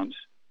 140 pounds.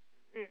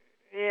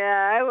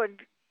 Yeah,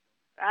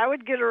 I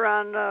would get her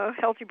on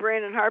Healthy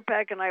Brain and Heart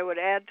Pack, and I would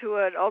add to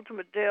it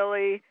Ultimate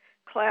Daily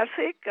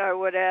Classic. I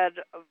would add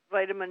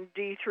vitamin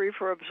D3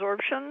 for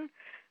absorption,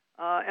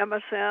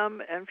 MSM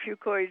and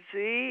Fucoid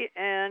Z,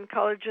 and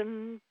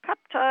collagen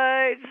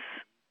peptides.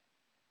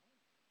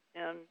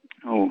 And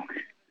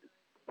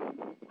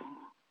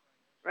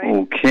right?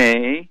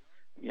 Okay,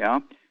 yeah.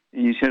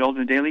 And you said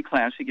Ultimate Daily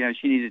Classic. Yeah,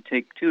 she needs to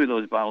take 2 of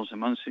those bottles a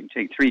month. So you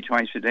can take 3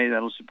 twice a day.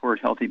 That'll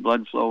support healthy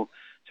blood flow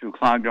through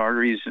clogged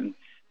arteries and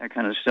that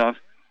kind of stuff.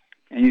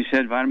 And you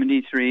said vitamin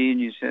D3, and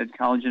you said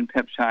collagen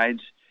peptides,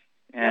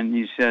 and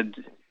you said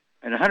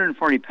at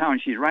 140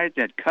 pounds, she's right at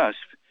that cusp.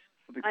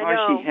 But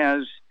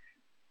because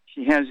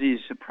she has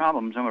these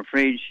problems, I'm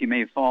afraid she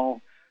may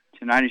fall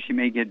tonight. She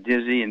may get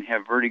dizzy and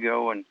have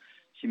vertigo, and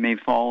she may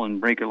fall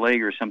and break a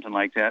leg or something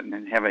like that and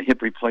then have a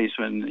hip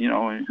replacement,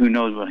 and who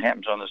knows what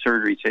happens on the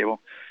surgery table.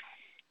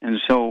 And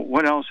so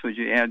what else would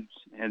you add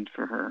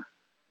for her?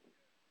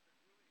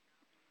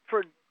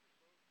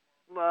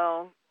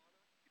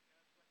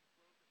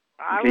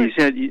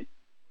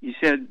 You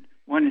said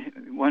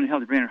one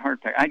healthy brain and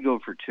heart pack. I'd go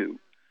for 2.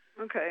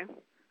 Okay.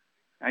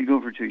 I'd go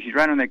for 2. She's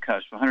right on that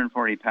cusp,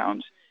 140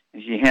 pounds,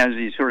 and she has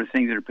these sort of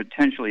things that are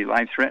potentially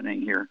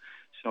life-threatening here.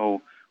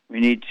 So we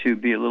need to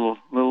be a little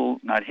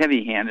not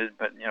heavy-handed,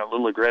 but a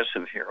little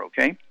aggressive here,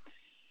 okay?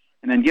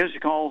 And then give us a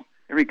call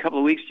every couple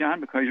of weeks,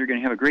 John, because you're going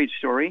to have a great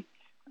story.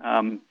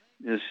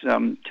 This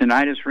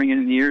tinnitus ringing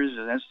in the ears,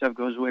 that stuff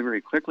goes away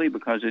very quickly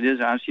because it is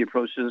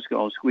osteoporosis of the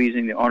skull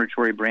squeezing the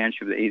auditory branch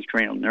of the 8th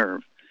cranial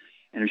nerve.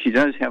 And if she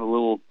does have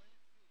a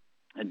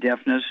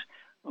deafness,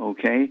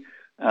 okay,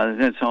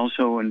 that's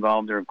also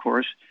involved there, of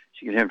course.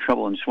 She could have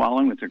trouble in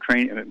swallowing with the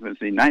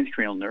 9th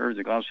cranial nerve,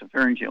 the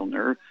glossopharyngeal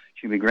nerve.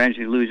 She could be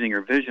gradually losing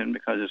her vision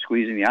because of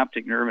squeezing the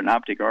optic nerve and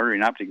optic artery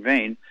and optic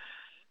vein,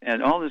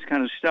 and all this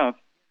kind of stuff.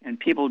 And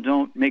people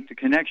don't make the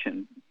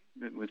connection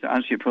with the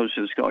osteoporosis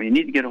of the skull. You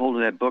need to get a hold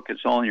of that book.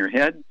 It's all in your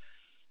head,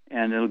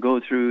 and it'll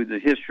go through the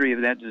history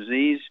of that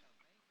disease.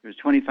 There's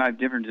 25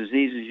 different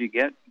diseases you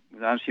get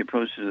with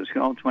osteoporosis of the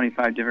skull,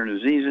 25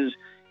 different diseases,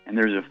 and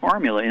there's a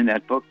formula in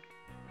that book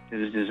that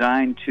is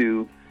designed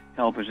to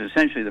help us,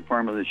 essentially the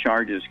formula that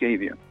Char just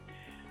gave you.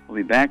 We'll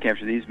be back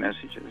after these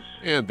messages.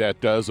 And that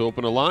does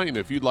open a line.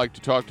 If you'd like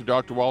to talk to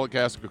Dr. Wallach,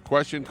 ask a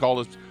question, call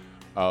us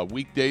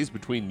weekdays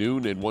between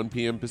noon and 1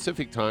 p.m.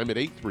 Pacific time at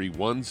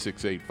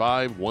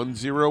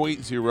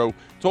 831-685-1080.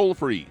 Toll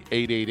free,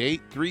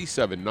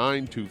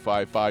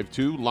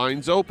 888-379-2552.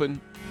 Lines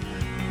open.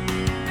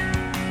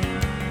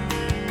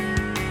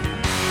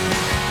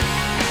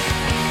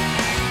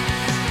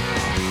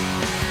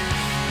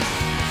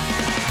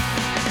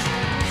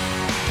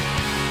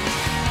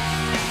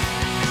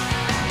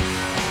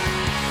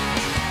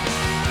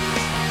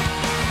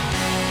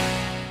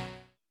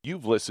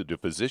 You've listened to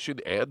physician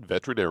and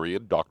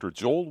veterinarian Dr.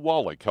 Joel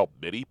Wallach help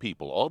many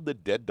people on the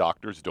Dead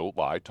Doctors Don't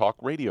Lie talk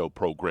radio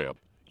program.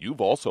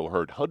 You've also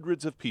heard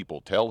hundreds of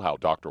people tell how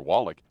Dr.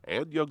 Wallach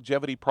and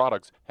Youngevity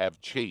products have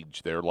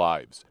changed their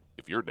lives.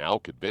 If you're now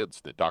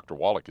convinced that Dr.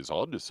 Wallach is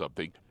onto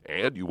something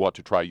and you want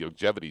to try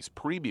Youngevity's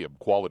premium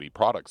quality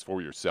products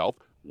for yourself,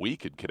 we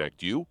can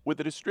connect you with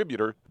a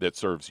distributor that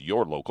serves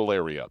your local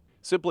area.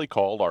 Simply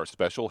call our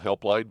special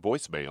helpline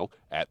voicemail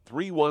at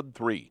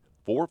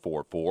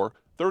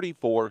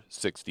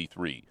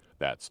 313-444-3463.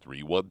 That's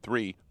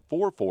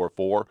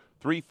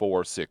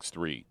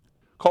 313-444-3463.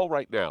 Call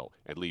right now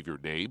and leave your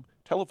name,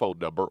 telephone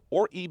number,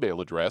 or email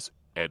address,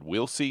 and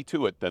we'll see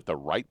to it that the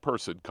right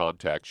person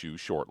contacts you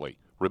shortly.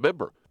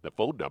 Remember, the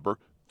phone number,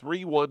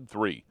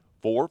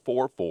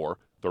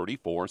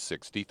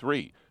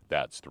 313-444-3463.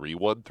 That's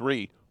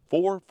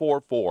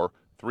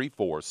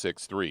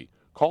 313-444-3463.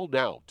 Call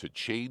now to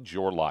change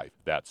your life.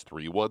 That's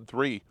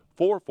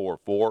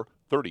 313-444-3463.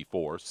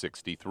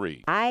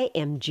 3463. I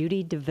am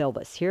Judy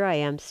DeVilbus. Here I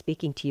am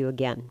speaking to you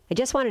again. I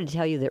just wanted to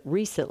tell you that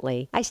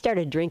recently I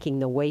started drinking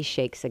the Whey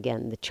Shakes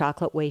again, the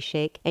chocolate Whey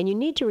Shake. And you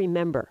need to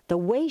remember, the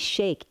Whey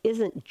Shake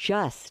isn't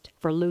just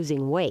for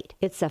losing weight.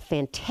 It's a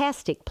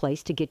fantastic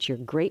place to get your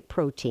great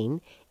protein.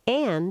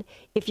 And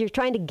if you're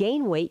trying to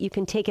gain weight, you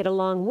can take it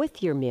along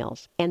with your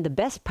meals. And the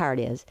best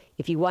part is,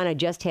 if you want to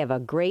just have a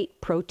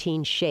great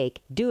protein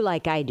shake, do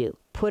like I do.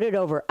 Put it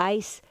over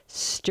ice,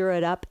 stir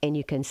it up, and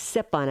you can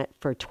sip on it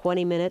for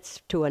 20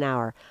 minutes to an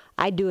hour.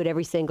 I do it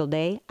every single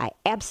day. I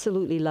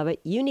absolutely love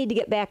it. You need to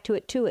get back to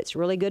it too. It's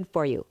really good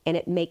for you. And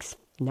it makes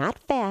not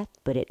fat,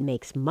 but it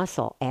makes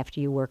muscle after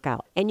you work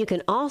out. And you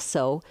can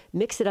also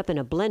mix it up in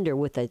a blender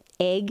with an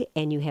egg,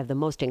 and you have the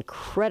most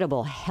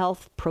incredible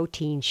health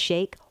protein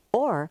shake.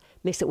 Or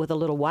mix it with a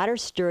little water,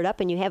 stir it up,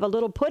 and you have a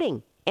little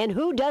pudding. And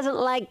who doesn't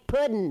like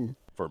pudding?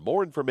 For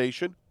more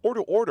information or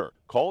to order,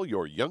 call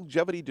your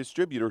Youngevity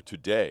distributor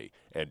today.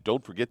 And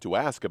don't forget to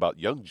ask about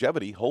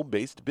Youngevity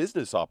home-based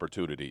business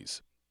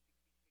opportunities.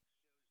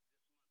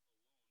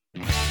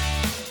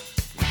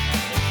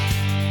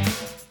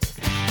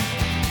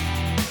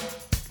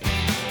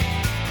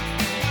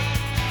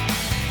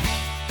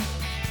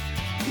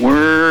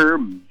 We're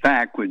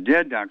back with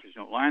Dead Doctors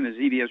Don't Lie on the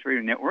ZBS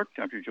Radio Network.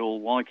 Dr. Joel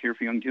Wallach here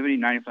for Youngevity,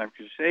 95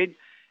 Crusade.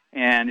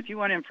 And if you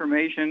want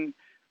information,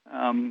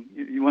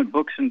 you want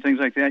books and things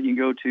like that, you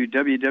can go to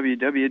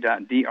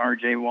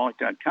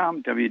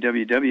www.drjwallach.com,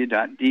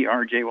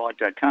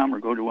 www.drjwallach.com, or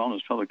go to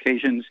Wellness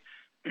Publications,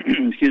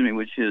 excuse me,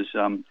 which is,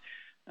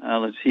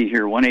 let's see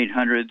here,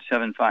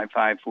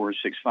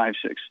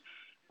 1-800-755-4656.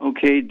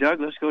 Okay,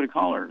 Doug, let's go to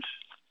callers.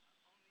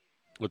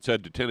 Let's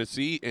head to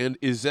Tennessee. And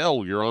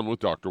Izelle, you're on with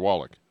Dr.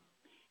 Wallach.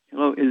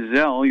 Hello,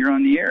 Izelle, you're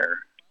on the air.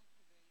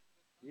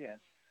 Yes.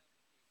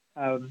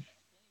 I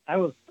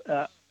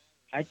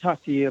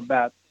talked to you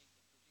about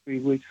 3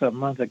 weeks or a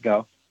month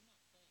ago.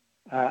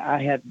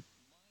 I'm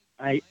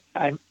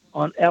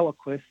on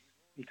Eliquis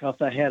because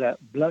I had a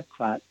blood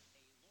clot.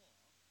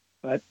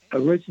 But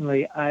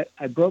originally, I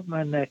broke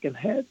my neck and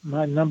had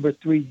my number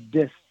 3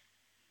 disc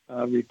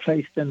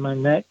replaced in my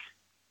neck.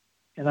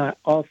 and I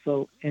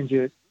also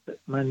injured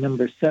my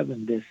number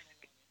 7 disc.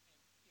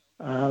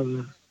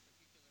 I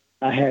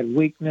had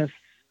weakness.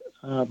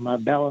 My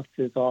balance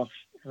is off,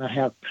 and I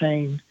have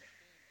pain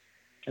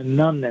and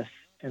numbness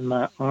in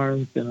my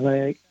arms and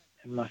legs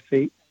and my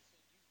feet.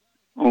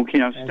 Okay,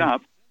 now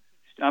stop.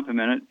 Stop a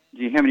minute.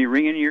 Do you have any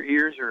ringing in your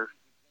ears or?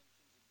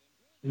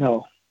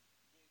 No.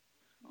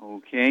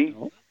 Okay.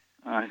 No.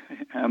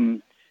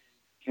 Have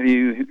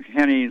you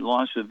had any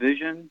loss of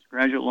vision,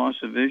 gradual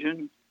loss of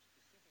vision?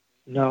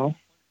 No.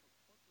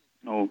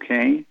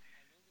 Okay.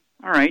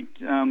 All right.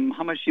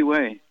 How much do you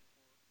weigh?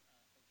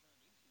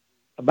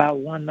 About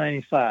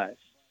 195.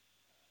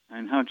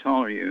 And how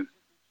tall are you?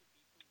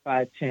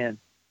 5'10".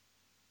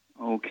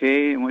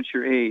 Okay. And what's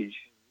your age?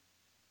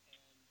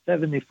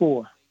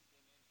 74.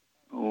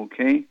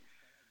 Okay.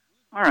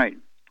 All right.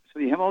 So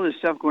you have all this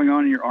stuff going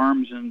on in your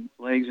arms and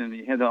legs, and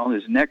you had all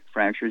these neck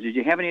fractures. Did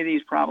you have any of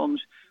these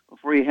problems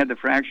before you had the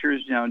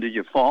fractures? Now, did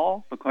you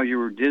fall because you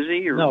were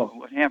dizzy, or no.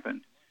 What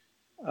happened?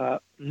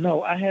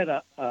 No, I had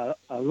a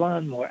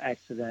lawnmower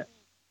accident,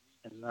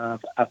 and I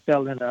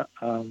fell in a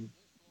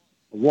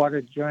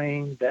water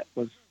drain that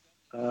was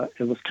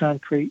it was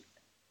concrete.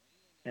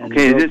 And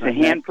okay, is this a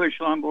hand push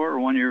lawnmower or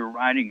one you're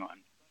riding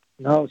on?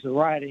 No, it's a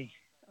riding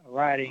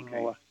okay.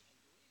 mower.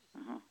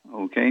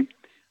 Okay.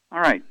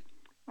 All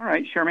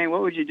right, Charmaine,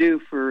 what would you do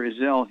for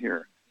Ezell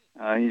here?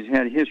 He's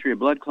had a history of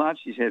blood clots.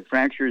 He's had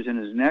fractures in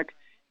his neck.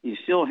 He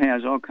still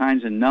has all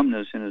kinds of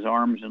numbness in his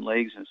arms and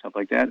legs and stuff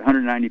like that.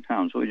 190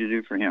 pounds. What would you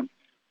do for him?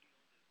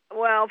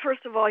 Well,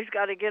 first of all, he's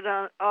got to get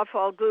off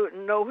all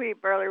gluten, no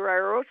wheat, barley, rye,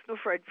 oats, no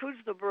fried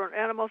foods, no burnt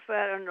animal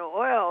fat, and no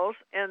oils,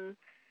 and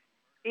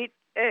eat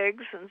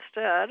eggs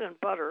instead and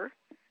butter.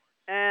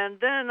 And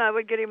then I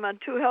would get him on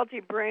 2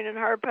 healthy brain and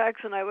heart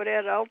packs, and I would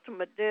add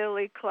Ultimate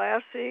Daily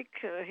Classic.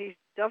 He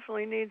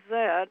definitely needs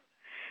that.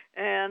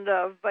 And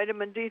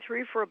vitamin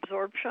D3 for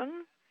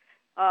absorption,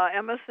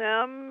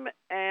 MSM,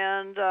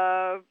 and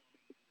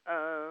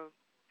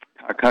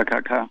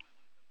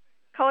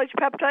college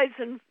peptides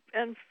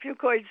and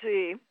fucoid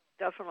Z,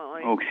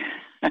 definitely. Okay.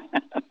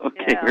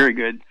 Okay, yeah. Very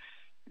good.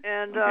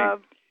 And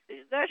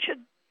that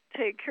should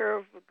take care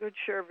of a good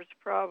share of its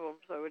problems,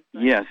 I would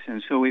think. Yes,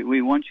 and so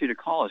we want you to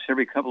call us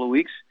every couple of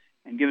weeks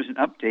and give us an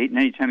update. And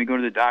anytime you go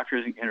to the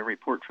doctors and get a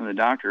report from the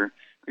doctor,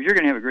 because you're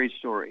going to have a great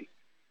story.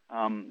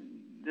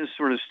 This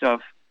sort of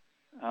stuff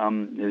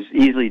is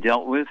easily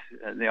dealt with.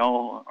 They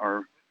all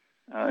are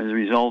as a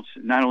result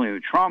not only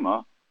of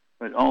trauma,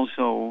 but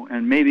also,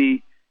 and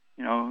maybe,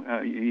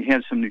 you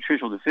had some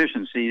nutritional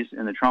deficiencies,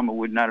 and the trauma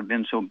would not have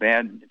been so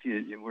bad if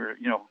you were,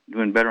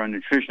 doing better on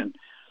nutrition.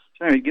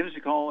 So anyway, give us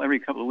a call every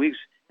couple of weeks,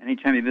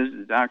 anytime you visit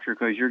the doctor,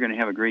 because you're going to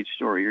have a great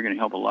story. You're going to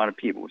help a lot of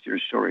people with your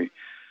story.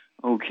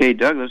 Okay,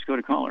 Doug, let's go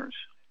to callers.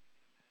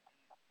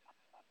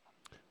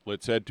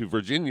 Let's head to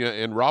Virginia,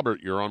 and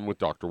Robert, you're on with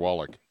Dr.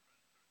 Wallach.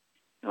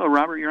 Hello,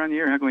 Robert. You're on the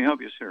air. How can we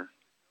help you, sir?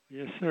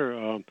 Yes,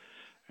 sir.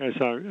 As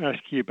I ask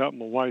you about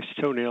my wife's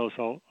toenails,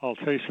 I'll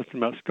tell you something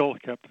about skull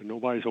cap that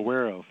nobody's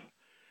aware of.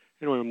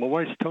 Anyway, my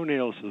wife's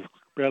toenails are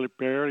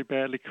very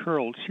badly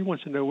curled. She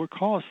wants to know what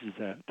causes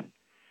that,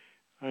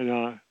 and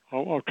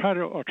I'll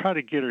try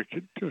to get her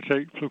to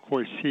take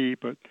Flucoid C,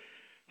 but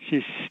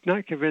she's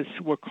not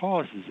convinced what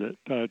causes it.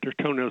 Their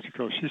toenails are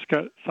curled. She's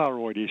got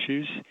thyroid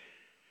issues,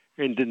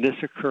 and then this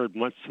occurred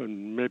months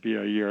and maybe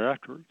a year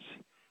afterwards.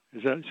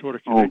 Is that sort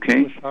of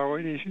connected with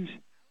thyroid issues?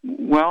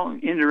 Well,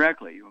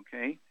 indirectly,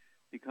 okay,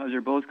 because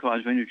they're both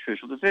caused by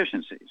nutritional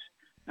deficiencies.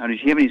 Now, does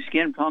she have any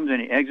skin problems,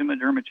 any eczema,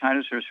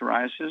 dermatitis, or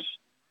psoriasis?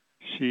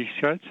 She's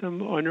got some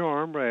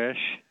underarm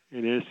rash,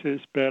 and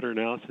it's better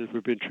now since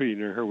we've been treating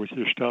her with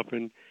your stuff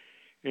and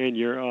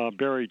your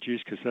berry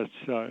juice, because that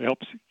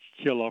helps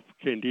kill off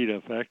Candida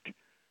effect,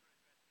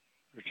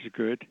 which is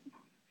good.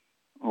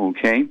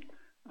 Okay.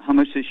 How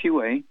much does she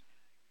weigh?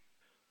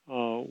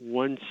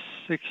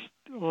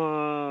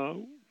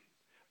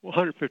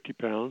 150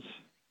 pounds.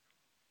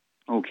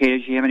 Okay.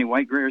 Does she have any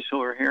white, gray, or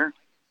silver hair?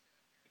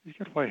 She's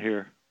got white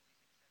hair.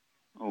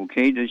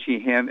 Okay. Does she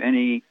have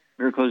any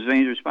varicose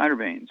veins or spider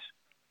veins?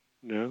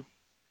 No.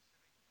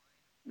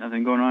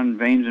 Nothing going on in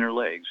veins in her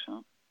legs,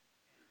 huh?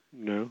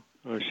 No.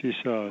 She's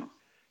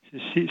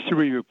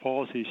cerebral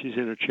palsy. She's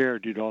in a chair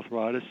due to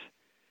arthritis,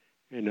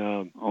 and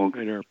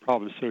her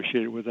problem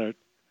associated with that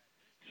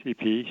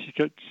CP.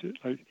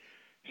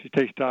 She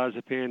takes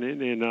diazepam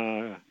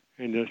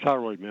and the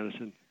thyroid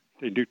medicine.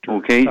 They do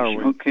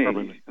thyroid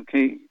permanently.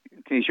 Okay,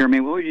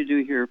 Charmaine, what would you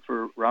do here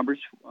for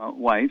Robert's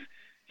wife?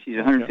 She's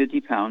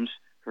 150 pounds.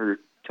 Her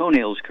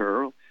toenails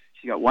curl.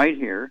 She's got white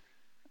hair.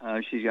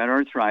 She's got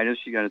arthritis.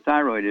 She's got a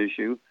thyroid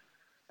issue.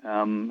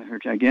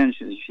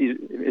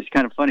 It's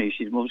kind of funny.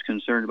 She's most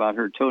concerned about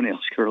her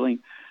toenails curling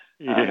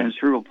and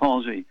cerebral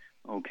palsy.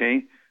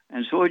 Okay.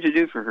 And so what would you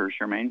do for her,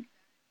 Charmaine?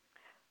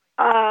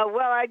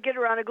 Well, I'd get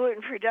her on a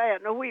gluten-free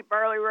diet. No wheat,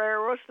 barley, rye,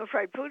 roast, no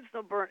fried foods,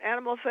 no burnt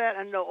animal fat,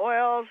 and no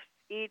oils.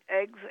 Eat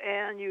eggs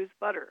and use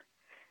butter.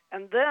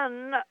 And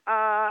then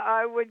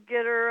I would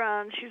get her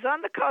on, she's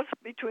on the cusp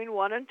between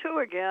 1 and 2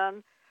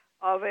 again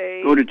of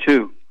a... Go to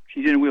 2.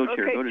 She's in a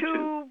wheelchair. Okay, Go to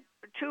 2.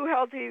 2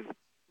 healthy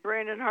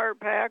brain and heart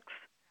packs,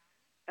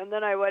 and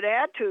then I would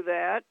add to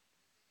that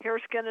hair,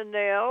 skin, and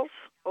nails,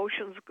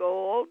 Ocean's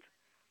Gold,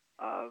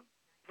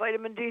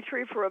 vitamin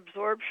D3 for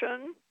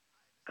absorption,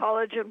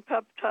 collagen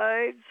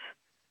peptides,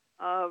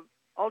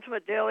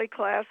 Ultimate Daily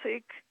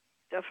Classic,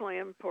 definitely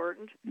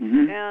important,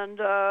 and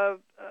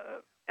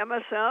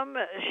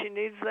MSM, she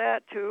needs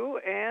that too,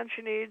 and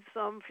she needs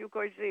some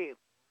Fucoid Z,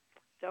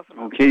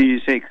 definitely. Okay, did you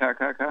say ka?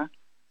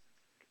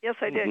 Yes,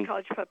 I did,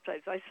 collagen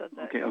peptides, I said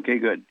that. Okay,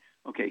 good.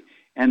 Okay,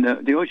 and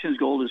the Ocean's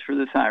Gold is for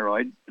the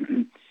thyroid,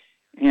 and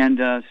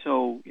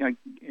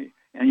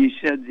and you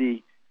said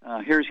the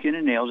hair, skin,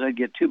 and nails, I'd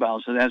get 2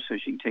 bottles of that so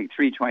she can take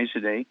 3 twice a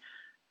day.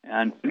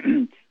 And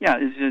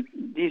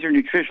these are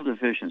nutritional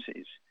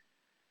deficiencies.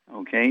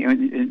 Okay,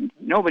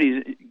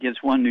 nobody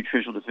gets one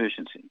nutritional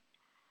deficiency.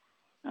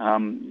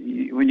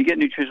 When you get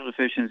nutritional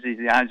deficiencies,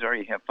 the odds are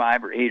you have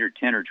 5 or 8 or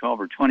 10 or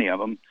 12 or 20 of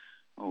them.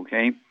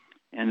 Okay,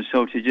 and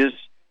so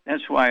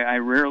that's why I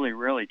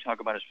rarely talk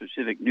about a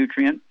specific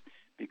nutrient,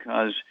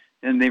 because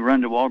then they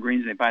run to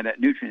Walgreens and they buy that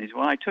nutrient. They say,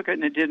 well, I took it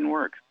and it didn't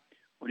work.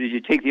 Well, did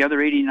you take the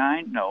other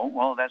 89? No.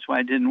 Well, that's why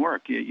it didn't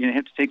work. You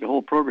have to take the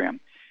whole program.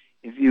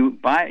 If you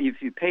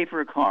pay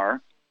for a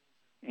car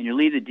and you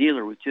leave the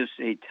dealer with just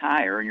a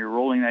tire and you're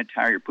rolling that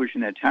tire, you're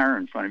pushing that tire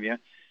in front of you,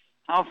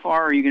 how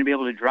far are you going to be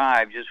able to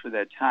drive just with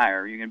that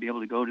tire? Are you going to be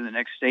able to go to the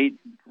next state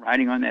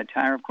riding on that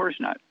tire? Of course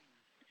not.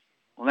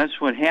 Well, that's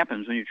what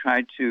happens when you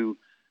try to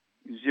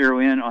zero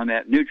in on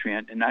that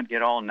nutrient and not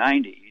get all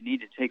 90. You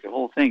need to take the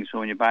whole thing. So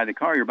when you buy the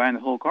car, you're buying the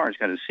whole car. It's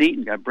got a seat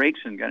and got brakes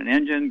and got an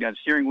engine, got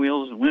steering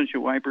wheels and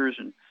windshield wipers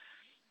and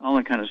all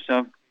that kind of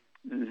stuff.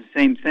 The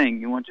same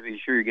thing. You want to be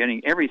sure you're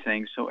getting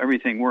everything so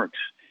everything works.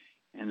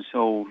 And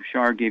so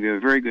Shar gave you a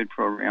very good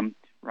program.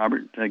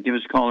 Robert, give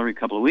us a call every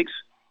couple of weeks,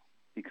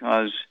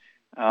 because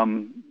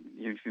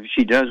if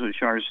she does what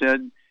Shar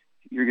said,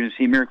 you're going to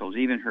see miracles.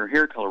 Even her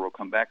hair color will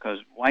come back, because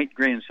white,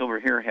 gray, and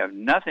silver hair have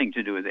nothing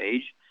to do with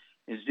age.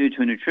 It's due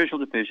to a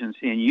nutritional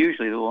deficiency, and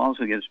usually they will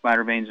also get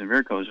spider veins and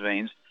varicose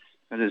veins,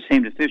 because the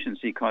same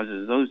deficiency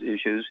causes those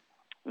issues.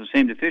 Those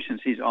same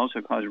deficiencies also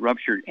cause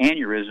ruptured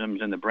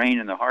aneurysms in the brain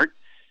and the heart.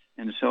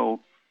 And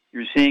so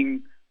you're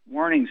seeing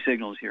warning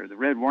signals here, the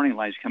red warning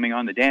lights coming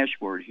on the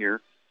dashboard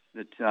here,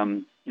 that,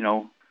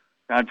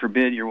 God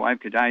forbid your wife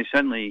could die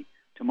suddenly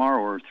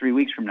tomorrow or 3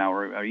 weeks from now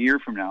or a year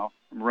from now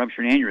from a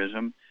ruptured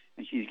aneurysm.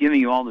 And she's giving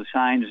you all the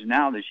signs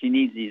now that she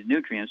needs these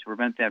nutrients to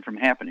prevent that from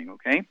happening,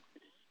 okay?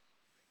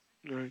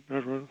 All right,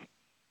 that's right.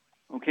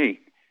 Okay,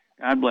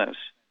 God bless.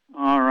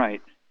 All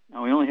right.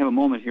 Now, we only have a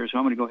moment here, so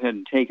I'm going to go ahead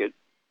and take it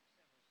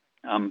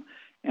and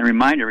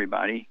remind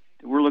everybody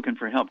that we're looking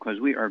for help, because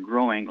we are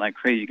growing like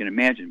crazy. You can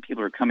imagine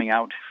people are coming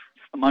out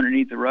from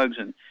underneath the rugs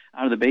and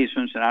out of the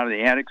basements and out of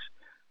the attics.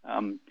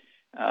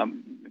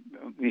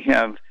 We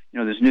have,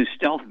 this new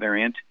stealth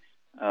variant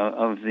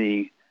of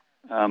the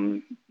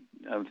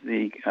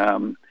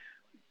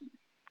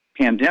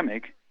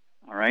pandemic,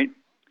 all right?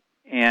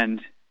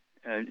 And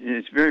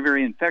it's very,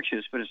 very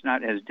infectious, but it's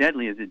not as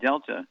deadly as the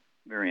Delta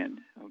variant,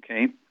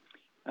 okay,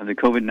 of the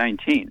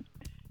COVID-19.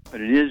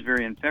 But it is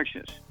very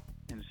infectious.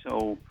 And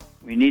so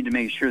we need to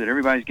make sure that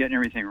everybody's getting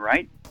everything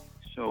right,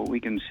 so we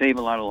can save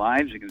a lot of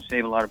lives, we can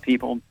save a lot of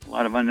people, a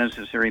lot of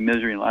unnecessary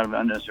misery, and a lot of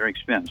unnecessary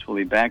expense. We'll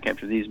be back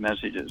after these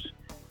messages.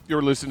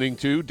 You're listening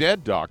to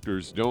Dead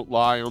Doctors Don't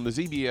Lie on the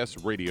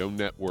ZBS Radio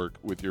Network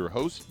with your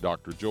host,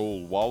 Dr.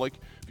 Joel Wallach.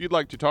 If you'd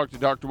like to talk to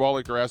Dr.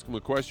 Wallach or ask him a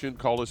question,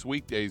 call us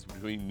weekdays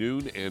between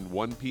noon and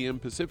 1 p.m.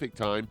 Pacific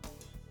Time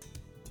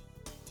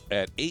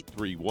at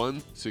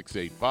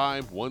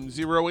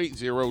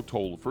 831-685-1080,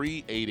 toll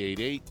free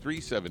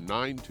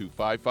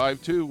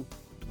 888-379-2552.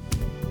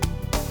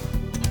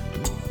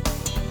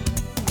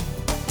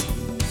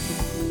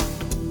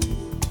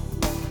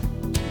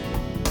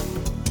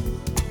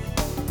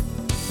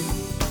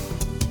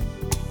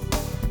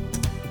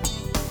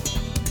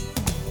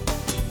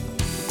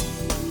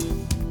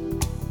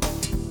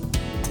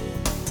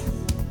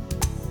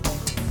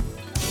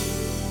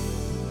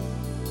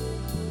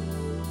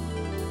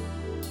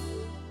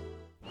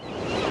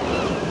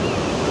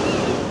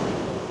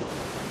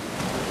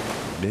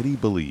 Many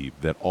believe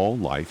that all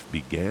life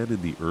began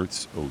in the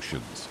Earth's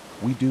oceans.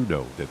 We do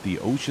know that the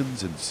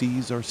oceans and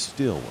seas are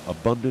still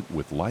abundant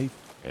with life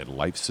and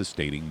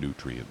life-sustaining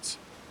nutrients.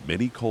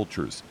 Many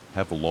cultures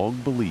have long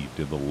believed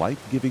in the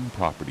life-giving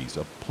properties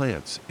of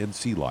plants and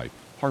sea life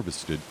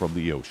harvested from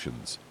the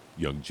oceans.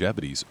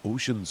 Youngevity's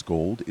Ocean's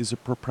Gold is a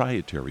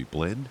proprietary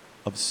blend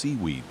of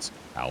seaweeds,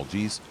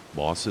 algae,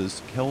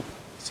 mosses, kelp,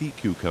 sea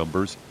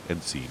cucumbers,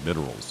 and sea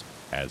minerals,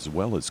 as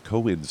well as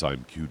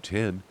coenzyme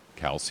Q10,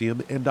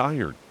 calcium, and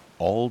iron,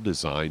 all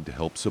designed to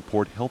help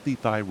support healthy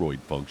thyroid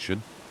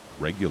function,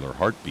 regular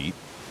heartbeat,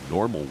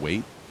 normal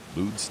weight,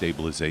 mood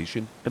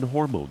stabilization, and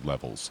hormone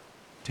levels.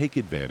 Take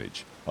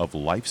advantage of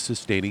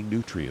life-sustaining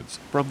nutrients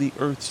from the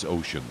Earth's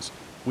oceans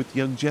with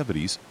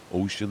Youngevity's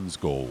Ocean's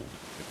Gold.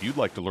 If you'd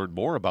like to learn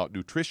more about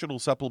nutritional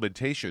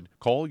supplementation,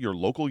 call your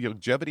local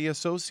Youngevity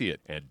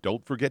associate, and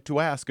don't forget to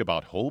ask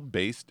about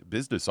home-based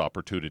business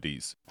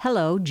opportunities.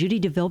 Hello, Judy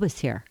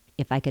DeVilbus here.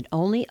 If I could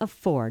only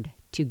afford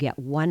to get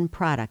one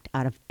product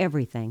out of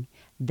everything,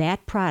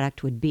 that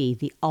product would be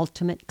the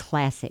Ultimate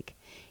Classic.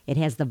 It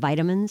has the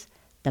vitamins,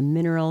 the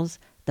minerals,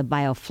 the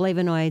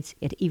bioflavonoids.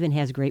 It even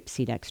has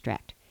grapeseed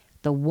extract.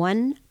 The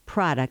one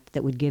product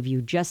that would give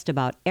you just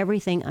about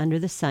everything under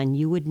the sun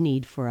you would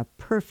need for a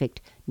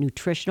perfect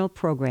nutritional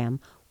program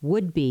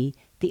would be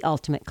the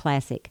Ultimate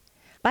Classic.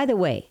 By the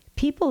way,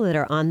 people that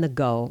are on the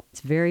go,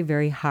 it's very,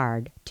 very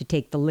hard to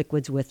take the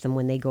liquids with them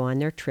when they go on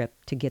their trip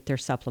to get their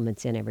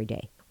supplements in every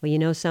day. Well, you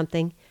know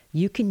something?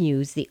 You can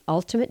use the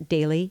Ultimate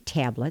Daily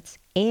tablets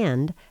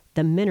and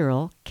the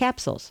mineral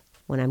capsules.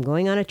 When I'm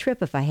going on a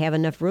trip, if I have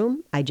enough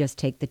room, I just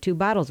take the 2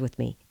 bottles with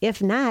me.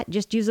 If not,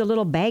 just use a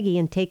little baggie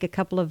and take a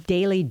couple of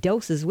daily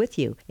doses with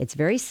you. It's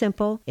very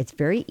simple. It's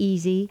very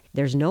easy.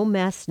 There's no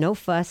mess, no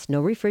fuss, no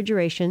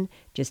refrigeration.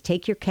 Just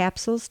take your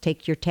capsules,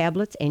 take your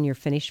tablets, and you're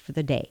finished for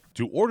the day.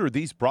 To order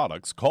these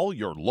products, call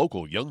your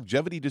local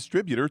Youngevity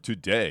distributor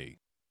today.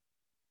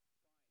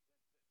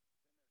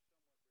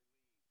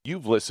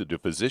 You've listened to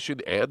physician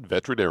and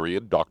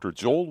veterinarian Dr.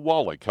 Joel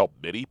Wallach help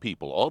many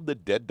people on the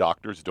Dead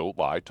Doctors Don't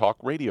Lie talk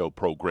radio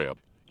program.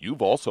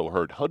 You've also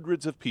heard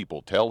hundreds of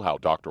people tell how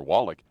Dr.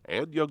 Wallach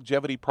and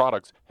Youngevity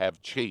products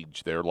have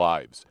changed their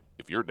lives.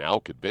 If you're now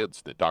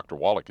convinced that Dr.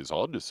 Wallach is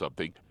onto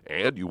something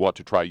and you want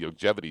to try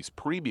Youngevity's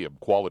premium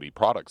quality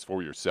products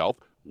for yourself,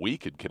 we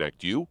can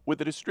connect you with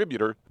a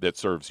distributor that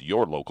serves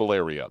your local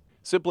area.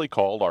 Simply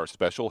call our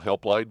special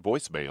helpline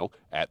voicemail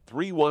at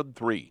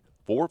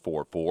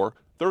 313-444-3463.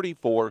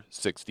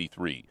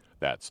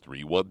 That's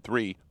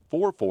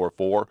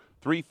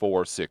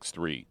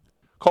 313-444-3463.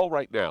 Call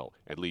right now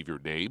and leave your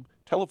name,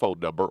 telephone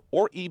number,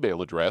 or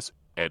email address,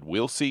 and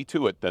we'll see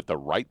to it that the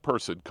right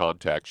person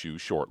contacts you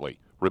shortly.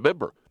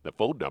 Remember, the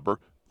phone number,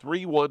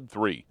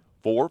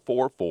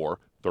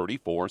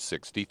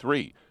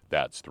 313-444-3463.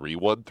 That's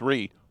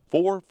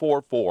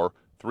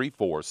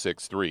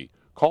 313-444-3463.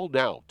 Call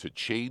now to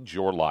change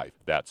your life.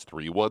 That's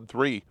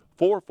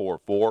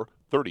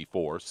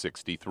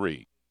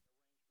 313-444-3463.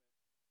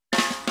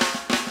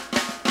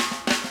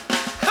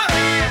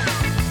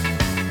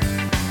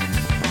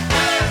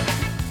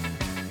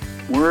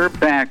 We're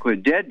back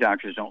with Dead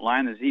Doctors Don't Lie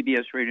on the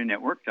ZBS Radio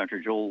Network. Dr.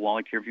 Joel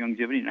Wallach here for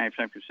Youngevity, Knife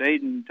Time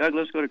Crusade. And Doug,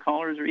 let's go to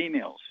callers or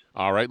emails.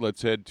 All right,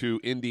 let's head to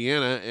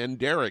Indiana. And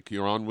Derek,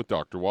 you're on with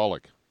Dr.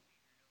 Wallach.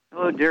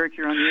 Hello, Derek.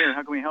 You're on the air.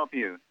 How can we help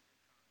you?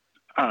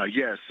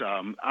 Yes.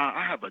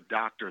 I have a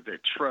doctor that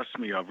trusts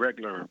me, a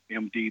regular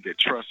MD that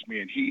trusts me,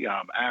 and he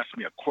asked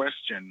me a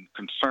question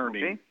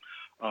concerning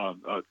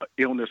an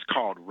illness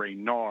called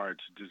Raynaud's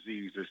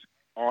disease. It's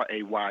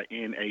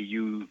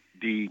R-A-Y-N-A-U-D,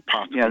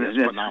 possibly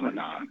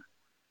phenomenon.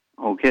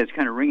 Okay, it's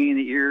kind of ringing in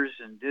the ears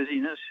and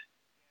dizziness.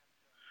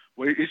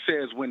 Well, it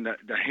says when the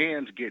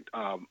hands get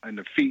and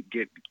the feet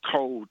get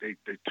cold, they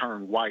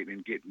turn white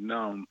and get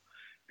numb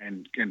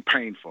and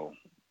painful.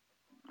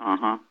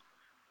 Uh-huh.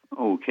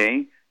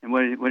 Okay. And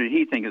what did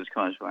he think it was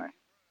caused by?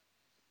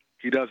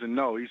 He doesn't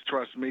know. He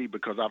trusts me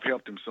because I've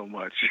helped him so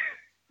much.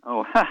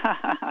 Oh,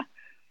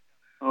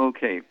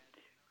 okay.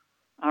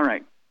 All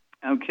right.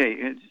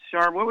 Okay.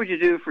 Sar, what would you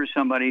do for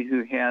somebody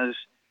who has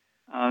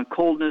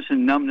coldness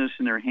and numbness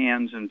in their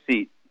hands and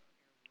feet?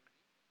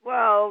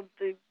 Well,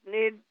 they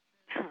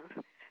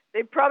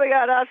probably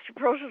got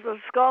osteoporosis of the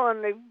skull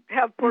and they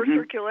have poor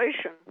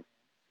circulation.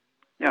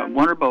 Yeah,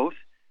 one or both.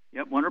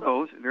 Yep, one or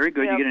both. Very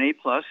good. Yep. You get an A+.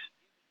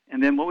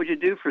 And then what would you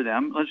do for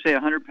them? Let's say a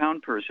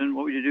 100-pound person.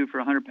 What would you do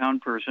for a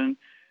 100-pound person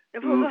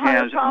who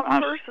has...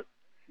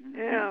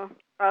 Yeah,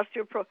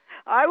 osteoporosis.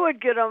 I would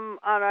get them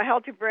on a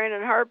Healthy Brain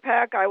and Heart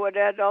Pack. I would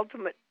add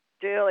Ultimate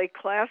Daily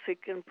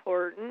Classic,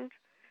 important,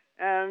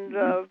 and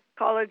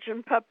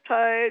collagen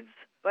peptides,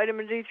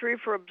 vitamin D3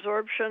 for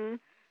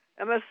absorption,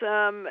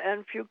 MSM,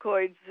 and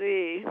Fucoid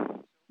Z.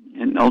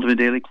 And Ultimate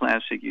Daily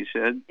Classic, you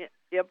said?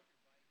 Yep,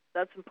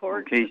 that's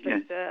important. Okay,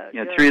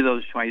 yeah, 3 of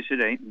those twice a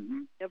day.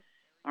 Mm-hmm. Yep.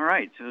 All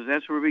right, so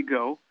that's where we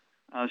go.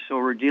 So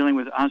we're dealing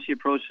with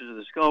osteoporosis of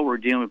the skull. We're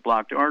dealing with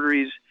blocked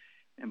arteries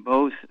and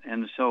both.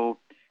 And so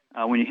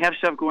when you have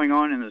stuff going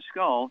on in the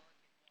skull,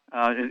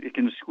 it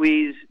can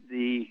squeeze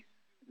the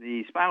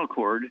spinal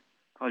cord,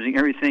 causing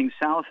everything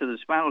south of the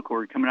spinal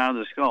cord coming out of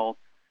the skull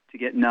to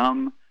get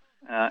numb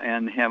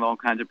and have all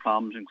kinds of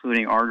problems,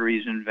 including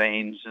arteries and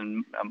veins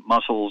and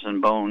muscles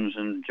and bones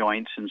and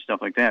joints and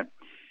stuff like that.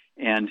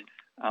 And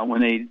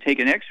when they take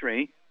an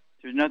X-ray,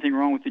 there's nothing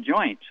wrong with the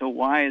joint. So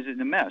why is it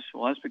in a mess?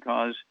 Well, that's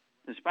because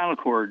the spinal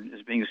cord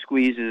is being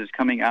squeezed as it's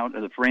coming out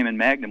of the foramen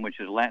magnum, which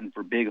is Latin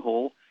for big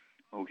hole.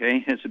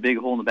 Okay, it's a big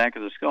hole in the back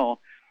of the skull.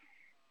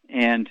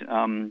 And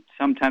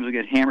sometimes they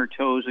get hammer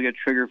toes, they get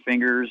trigger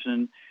fingers,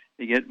 and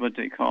they get what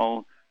they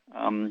call,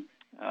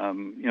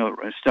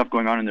 stuff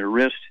going on in their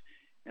wrist.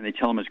 And they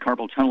tell them it's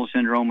carpal tunnel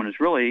syndrome, and it's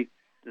really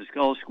the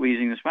skull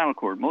squeezing the spinal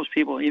cord. Most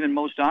people, even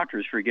most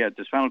doctors, forget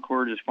the spinal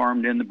cord is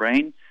formed in the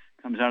brain,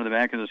 comes out of the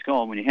back of the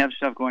skull. When you have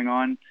stuff going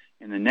on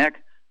in the neck,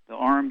 the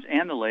arms,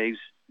 and the legs,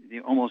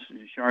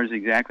 Shar is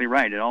exactly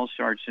right. It all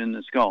starts in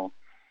the skull.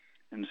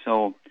 And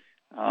so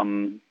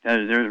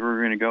there's where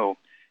we're going to go.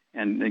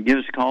 And give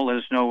us a call. Let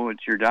us know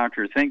what your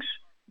doctor thinks,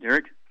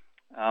 Derek.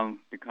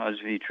 because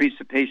if he treats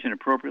the patient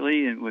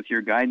appropriately and with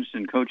your guidance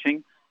and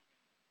coaching,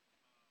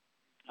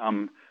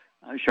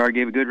 Shar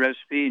gave a good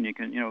recipe, and you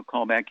can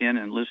call back in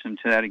and listen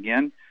to that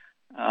again,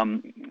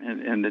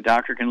 and the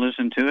doctor can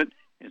listen to it.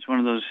 It's one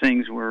of those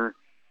things where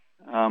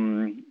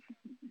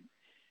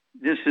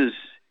this is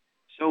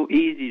so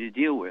easy to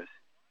deal with,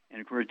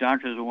 and of course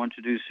doctors will want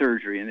to do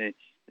surgery, and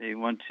they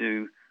want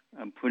to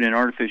put in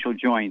artificial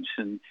joints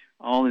and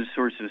all these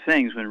sorts of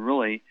things, when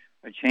really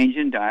a change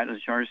in diet,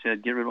 as Shar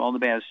said, get rid of all the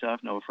bad stuff,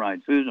 no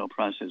fried foods, no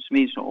processed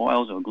meats, no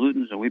oils, no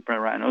gluten, no wheat,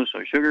 bread, no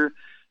sugar,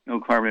 no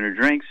carbonated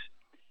drinks,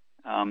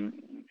 and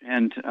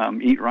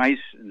eat rice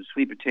and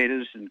sweet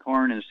potatoes and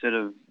corn instead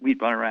of wheat,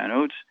 butter, rye, and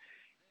oats,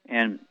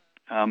 and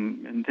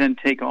then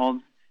take all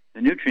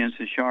the nutrients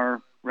that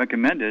Shar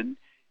recommended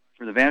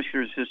for the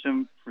vascular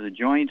system, for the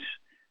joints,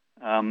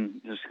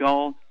 the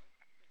skull,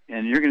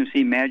 and you're going to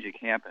see magic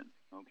happen.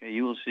 Okay,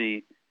 you will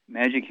see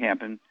magic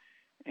happen,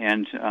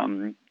 and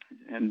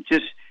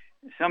just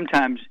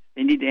sometimes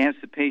they need to ask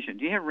the patient,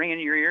 "Do you have ringing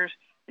in your ears?"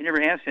 They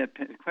never ask that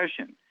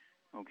question.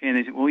 Okay, and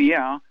they say, "Well,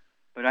 yeah,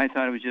 but I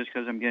thought it was just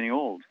because I'm getting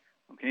old."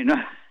 Okay, no.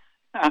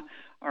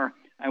 Or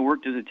I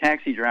worked as a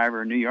taxi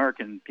driver in New York,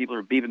 and people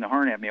are beeping the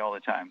horn at me all the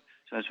time,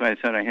 so that's why I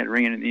thought I had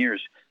ringing in the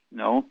ears.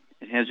 No,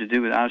 it has to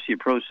do with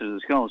osteoporosis of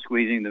the skull,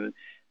 squeezing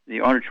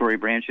the auditory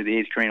branch of the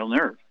eighth cranial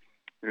nerve.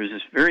 There's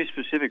this very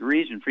specific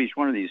reason for each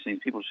one of these things.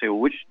 People say, "Well,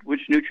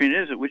 which nutrient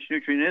is it? Which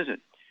nutrient is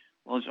it?"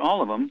 Well, it's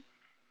all of them.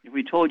 If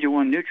we told you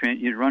one nutrient,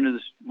 you'd run to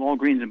the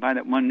Walgreens and buy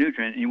that one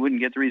nutrient, and you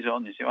wouldn't get the result.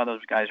 And you'd say, "Oh,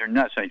 those guys are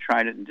nuts. I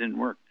tried it and it didn't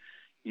work."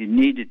 You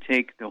need to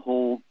take the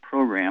whole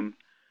program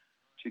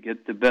to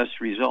get the best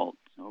result,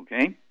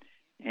 okay?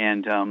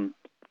 And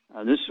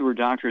this is where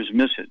doctors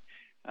miss it.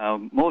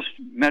 Most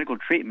medical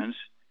treatments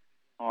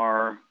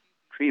are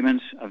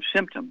treatments of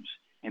symptoms,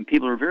 and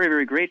people are very,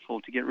 very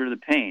grateful to get rid of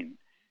the pain,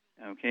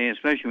 okay,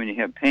 especially when you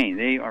have pain.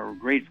 They are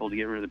grateful to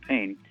get rid of the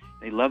pain.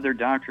 They love their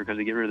doctor because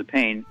they get rid of the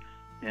pain,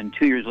 and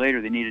 2 years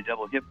later they need a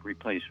double hip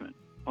replacement.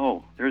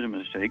 Oh, there's a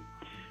mistake.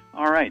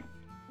 All right.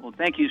 Well,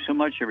 thank you so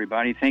much,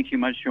 everybody. Thank you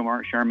much,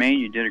 Charmaine.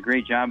 You did a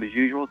great job as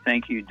usual.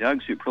 Thank you,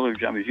 Doug. Superlative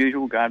job as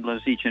usual. God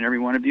bless each and every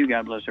one of you.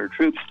 God bless our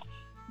troops.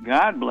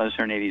 God bless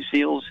our Navy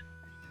SEALs.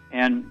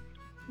 And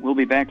we'll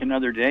be back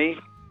another day.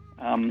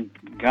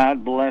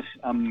 God bless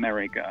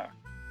America.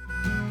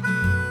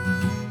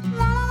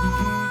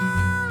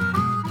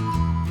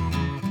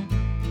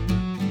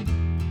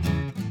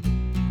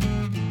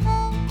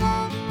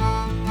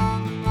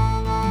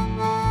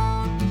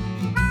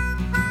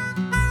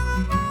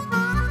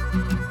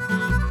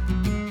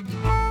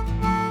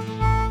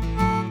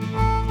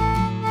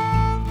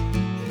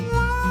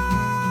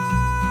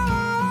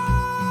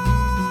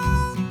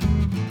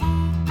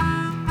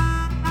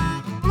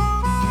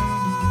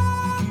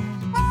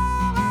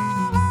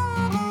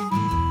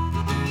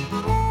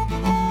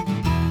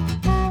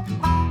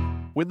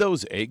 When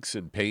those aches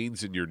and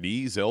pains in your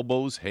knees,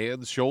 elbows,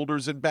 hands,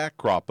 shoulders, and back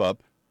crop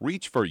up,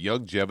 reach for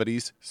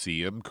Youngevity's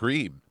CM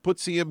Cream. Put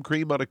CM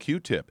Cream on a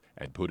Q-tip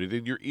and put it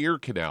in your ear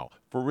canal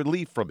for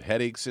relief from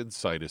headaches and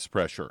sinus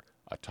pressure.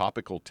 A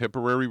topical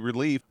temporary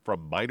relief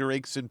from minor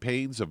aches and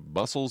pains of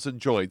muscles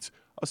and joints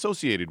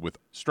associated with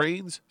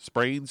strains,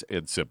 sprains,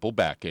 and simple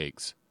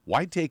backaches.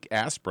 Why take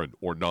aspirin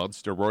or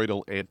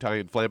non-steroidal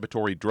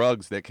anti-inflammatory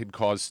drugs that can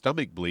cause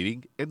stomach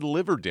bleeding and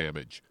liver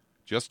damage?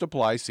 Just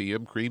apply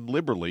CM Cream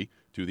liberally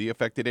to the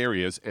affected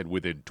areas, and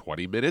within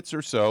 20 minutes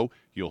or so,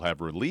 you'll have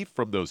relief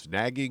from those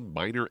nagging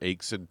minor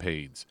aches and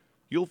pains.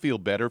 You'll feel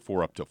better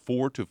for up to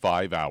 4 to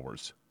 5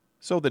 hours.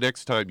 So the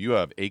next time you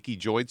have achy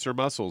joints or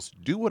muscles,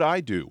 do what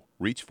I do.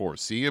 Reach for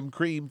CM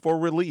Cream for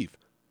relief.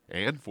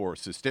 And for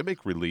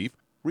systemic relief,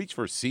 reach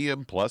for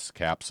CM Plus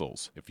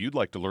capsules. If you'd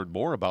like to learn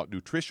more about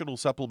nutritional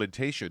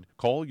supplementation,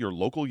 call your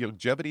local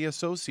Youngevity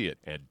associate.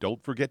 And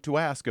don't forget to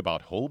ask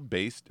about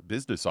home-based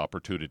business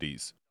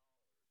opportunities.